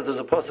Gemara says there's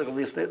a pasuk of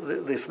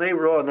Lifnei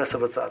Ra and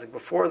Nesav Tzadik.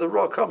 Before the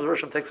Ra comes,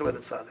 Rosham takes away the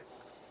Tzadik.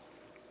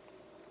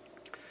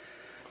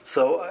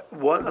 So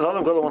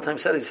another Gadol one time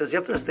said, he says, you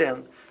have to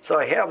understand, so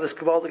I have this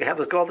Gavaldik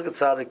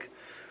Tzaddik,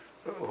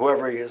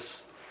 whoever he is,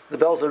 the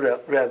Belzer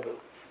Rebbe.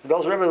 The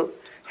Belzer Rebbe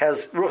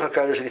has Ruach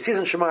HaKadosh, and he sees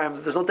in Shemayim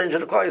that there's no danger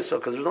to Klal Yisrael,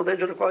 because there's no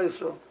danger to Klal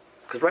Yisrael.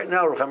 Because right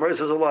now, Ruach HaMeres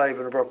is alive,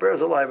 and Baruch Ber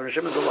is alive, and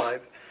Hashem is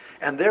alive,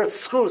 and their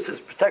schus is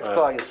protect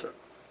Klal Yisrael.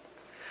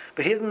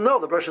 But he didn't know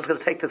the Baruch is going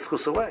to take that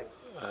schus away.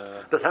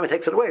 By the time he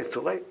takes it away, it's too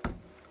late.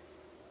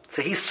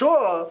 So he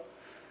saw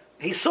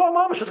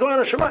Mamash what's going on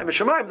in Shemaim. In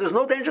Shemaim, there's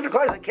no danger to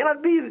Klal Yisrael. It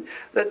cannot be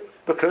that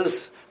but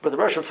the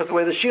Russian took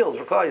away the shield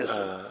for Klal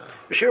Yisrael.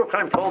 Bashir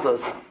Chaim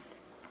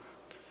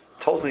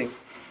told me,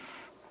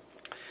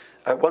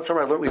 one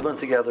summer we learned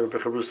together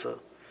Becharusa.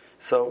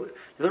 So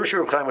the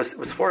Bashir Chaim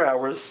was 4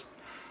 hours.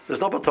 There's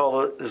no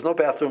batola, there's no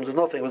bathrooms, there's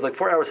nothing. It was like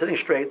 4 hours sitting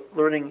straight,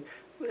 learning,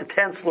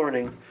 intense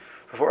learning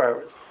for 4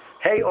 hours.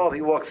 Hey,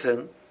 he walks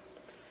in.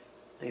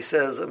 He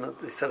said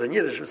in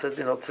Yiddish, he said,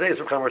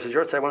 today's Reb Chaim says, I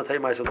want to tell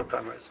you my Reb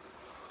Chaim.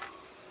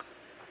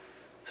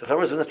 So Chaim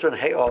was nifter in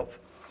Hey Ov.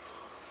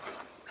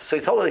 So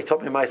he told me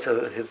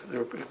Maisa, his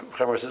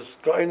Chaim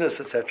goodness,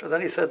 etc.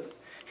 Then he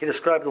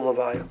described the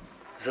Levaya.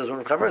 He says, when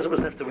Reb Chaim was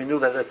nifter, we knew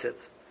that that's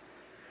it.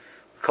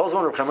 Because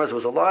when Reb Chaim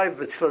was alive,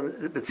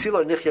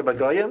 B'tzilo Nichya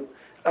B'Goyim,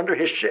 under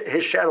his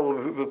shadow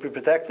will be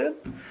protected.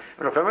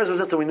 When Reb Chaim was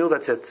nifter, we knew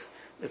that's it.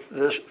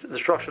 The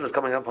destruction is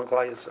coming up on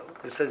Klal Yisrael.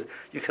 He says,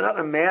 you cannot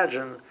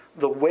imagine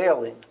the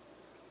wailing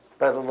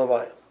by the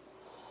Levaya.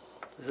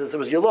 He says, it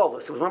was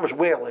Yololis, it was not much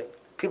wailing.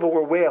 People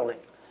were wailing.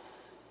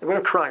 They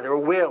weren't crying, they were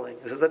wailing.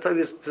 He says, that's how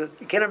he says,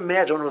 you can't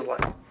imagine what it was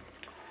like. He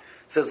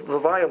says, the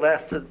Levaya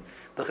lasted,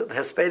 the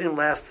Hespedium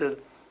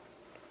lasted,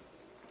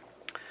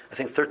 I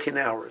think, 13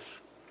 hours.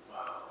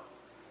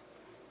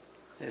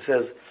 He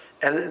says,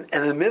 and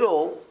in the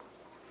middle,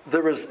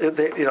 there was,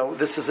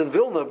 this is in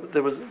Vilna,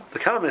 the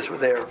communists were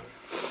there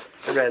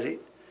already.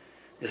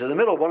 He says, in the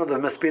middle, one of the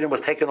Mespedim was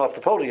taken off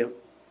the podium.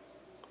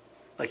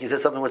 Like he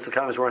said something which the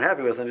communists weren't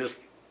happy with, and just...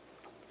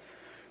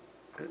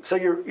 So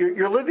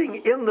you're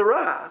living in the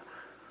Ra,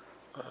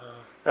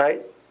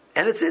 right?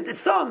 And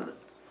it's done,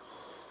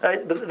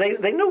 right? But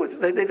they knew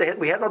it.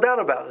 We had no doubt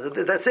about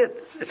it. That's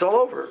it. It's all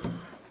over,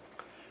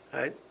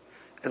 right?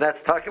 And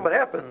that's talking what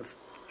happened.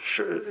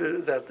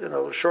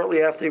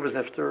 Shortly after he was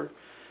nifter,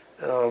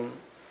 the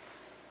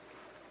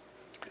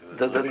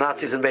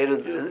Nazis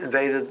invaded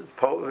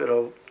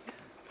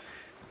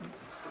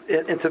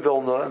into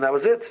Vilna, and that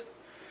was it.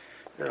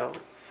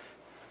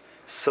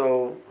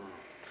 So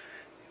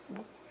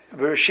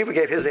Shiva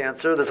gave his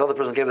answer, this other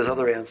person gave this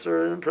other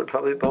answer, and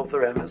probably both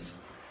are emes.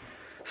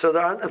 So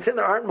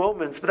there aren't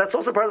moments, but that's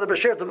also part of the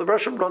Bashir. The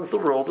Russian runs the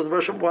world, and the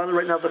Russian one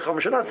right now the Chacham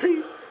should not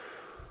see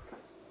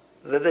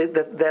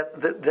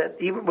that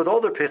even with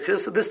all their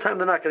pitches, this time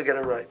they're not going to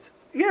get it right.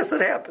 Yes, that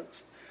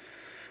happens.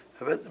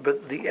 But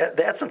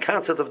that's a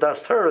concept of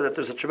Das Torah, that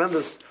there's a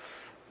tremendous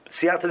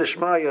siyata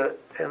d'shmaya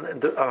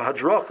and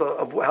hadracha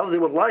of how to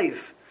deal with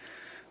life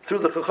through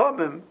the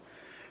Chachamim,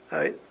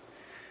 right?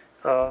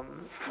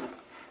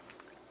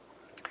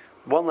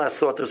 One last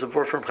thought. There's a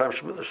word from Chaim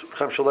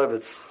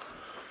Shulevitz.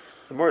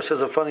 The Mor says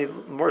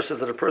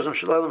that a person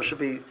should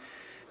be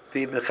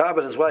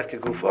mechabed his wife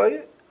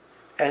kegufay,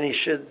 and he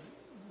should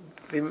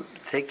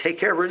take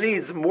care of her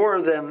needs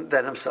more than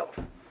himself,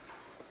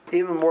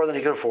 even more than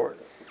he can afford.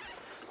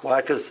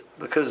 Why? Because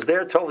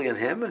they're totally in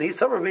him, and he's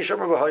telling me,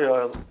 what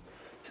does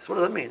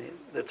that mean?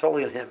 They're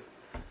totally in him,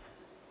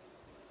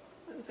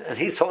 and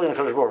he's totally in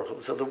Kadosh Baruch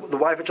Hu. So the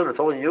wife and children are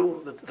totally in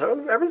you.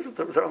 Everything's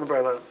on the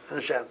B'rayla and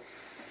the Shem.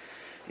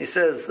 He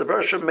says the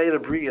Baruch Shem made a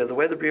bria. The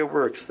way the bria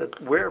works,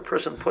 that where a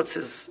person puts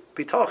his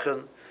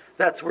bitachon,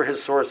 that's where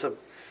his source of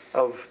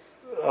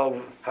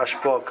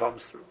hashpah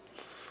comes through.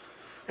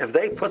 If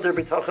they put their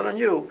bitachon on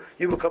you,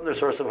 you become their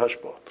source of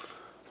hashpah.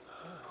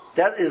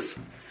 That is,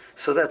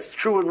 so that's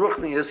true in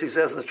Ruchnius, he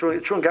says, and it's true in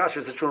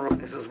Gashus, it's true in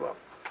Ruchnius as well.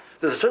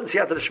 there's a certain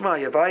siyata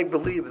d'shmaya. If I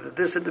believe that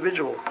this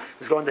individual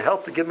is going to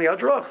help to give me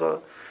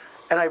hadracha,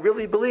 and I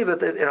really believe it,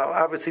 that,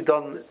 obviously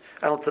done.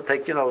 I don't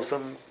take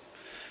some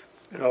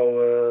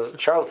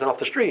charlatan off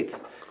the street.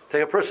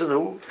 Take a person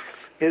who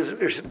is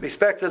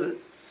respected.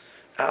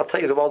 I'll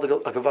tell you, Gavaldig.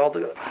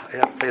 I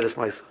have to tell you this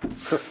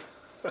myself.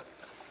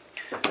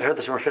 I heard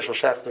this from official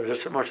Schachter.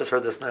 Just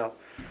heard this now.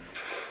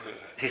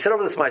 He said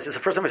over this mice. It's the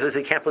first time he said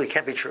it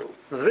can't be true.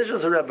 The vision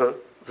of the Rebbe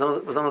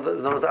was one of the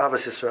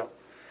Avos Yisrael.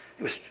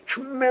 It was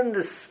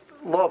tremendous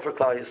love for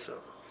Klal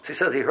Yisrael. So he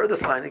says he heard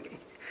this line.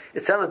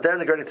 It sounded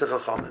denigrating to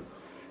Chachamim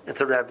and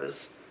to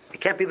Rebbes. It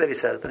can't be that he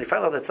said it. Then he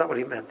found out that's not what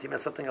he meant. He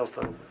meant something else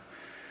totally.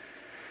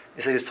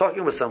 He said he was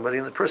talking with somebody,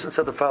 and the person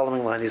said the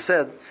following line. He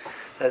said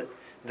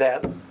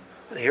that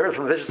he heard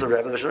from Visions of the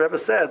Rebbe. The Visions of the Rebbe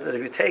said that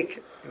if you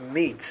take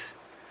meat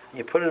and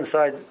you put it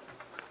inside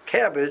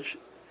cabbage,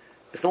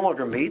 it's no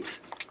longer meat,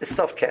 it's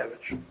stuffed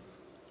cabbage.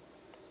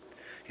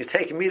 You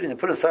take meat and you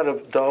put it inside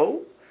of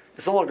dough,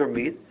 it's no longer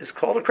meat, it's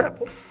called a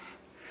kreppel.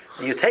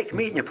 And you take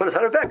meat and you put it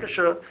inside of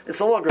bekasha, it's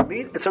no longer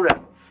meat, it's a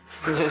rebbe.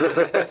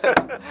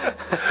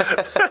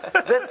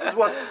 This is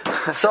what.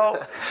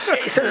 So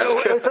he said,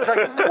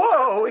 like,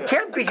 "Whoa! It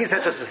can't be." He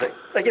said just this thing,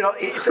 like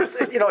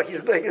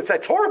it's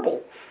like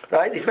horrible,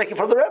 right? He's making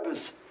fun of the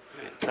Rebbes,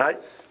 right?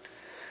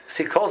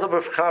 So he calls up a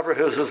chaver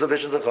who's a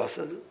vision of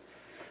Chassid.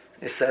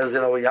 He says,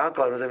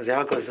 Yankel. His name is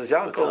Yankel. He says,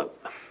 Yankel.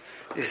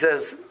 He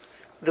says,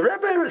 the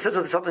Rebbe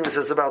says something. He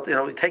says about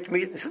you take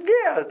meat. He said,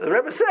 yeah, the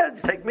Rebbe said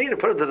you take meat and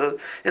put it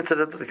into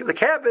the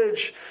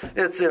cabbage.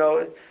 It's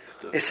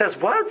He says,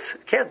 what?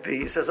 It can't be.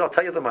 He says, I'll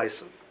tell you the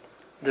Maisa.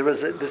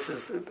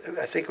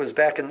 I think it was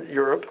back in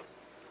Europe,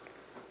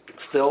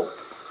 still,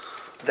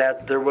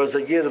 that there was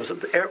a Yid,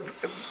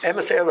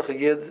 Emes Erlich, a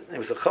Yid, he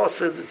was a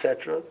Chassid,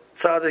 etc.,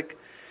 Tzaddik,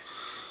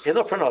 he had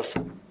no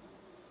parnasa.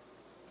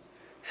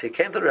 So he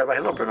came to the Rebbe, I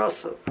had no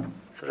parnasa.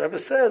 So the Rebbe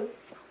said,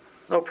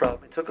 no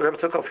problem. The Rebbe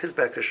took off his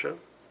bekasha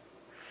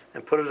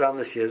and put it on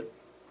this Yid. He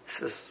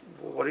says,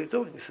 well, what are you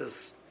doing? He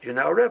says, you're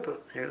now a Rebbe.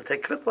 You're going to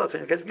take kvitlach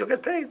and you'll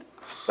get paid.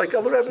 Like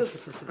other Rebbes.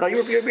 Now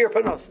you're a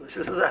parnasa. He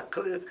says,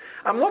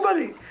 I'm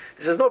nobody.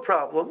 He says, no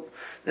problem.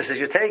 He says,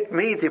 you take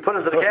meat, you put it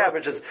into the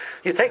cabbage.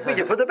 You take meat,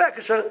 you put the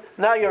bekasha,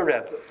 now you're a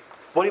Rebbe.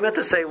 What he meant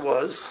to say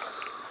was,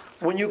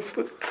 when you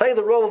play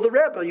the role of the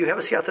Rebbe, you have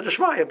a siyata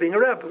d'shmaya, being a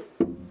Rebbe.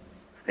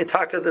 In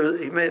Taka,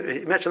 he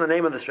mentioned the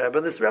name of this Rebbe,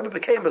 and this Rebbe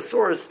became a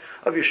source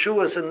of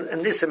Yeshua's and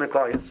Nisim and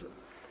Klal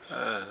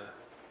Yisrael.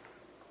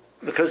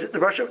 Because the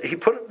Russian, he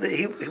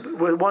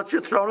once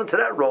you're thrown into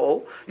that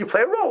role, you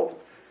play a role,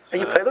 and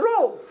you play the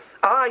role.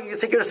 You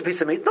think you're just a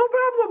piece of meat? No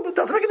problem. It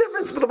doesn't make a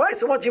difference. But the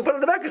mice, once you put it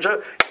in the package,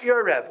 you're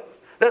a Rebbe.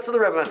 That's what the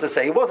Rebbe meant to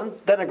say. He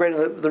wasn't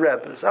denigrating the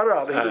Rebbes.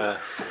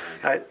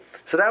 Right?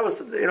 So that was,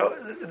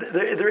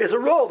 there is a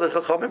role that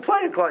Chachamim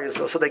play in Klal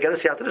Yisrael, so they get a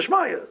siyata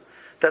d'shmaya.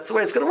 That's the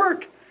way it's going to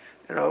work.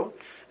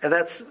 And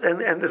that's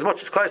and as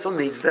much as Klal Yisrael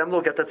needs them,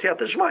 they'll get that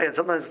siyata d'shmaya. And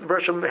sometimes the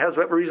Bershom has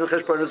whatever reason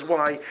cheshbon is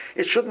why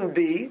it shouldn't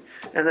be,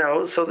 and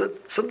so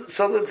that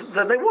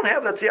then they won't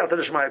have that siyata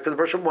d'shmaya because the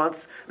Bershom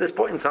wants at this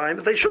point in time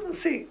that they shouldn't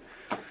see.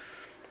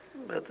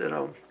 But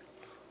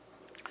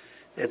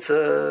it's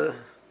a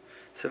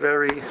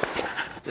very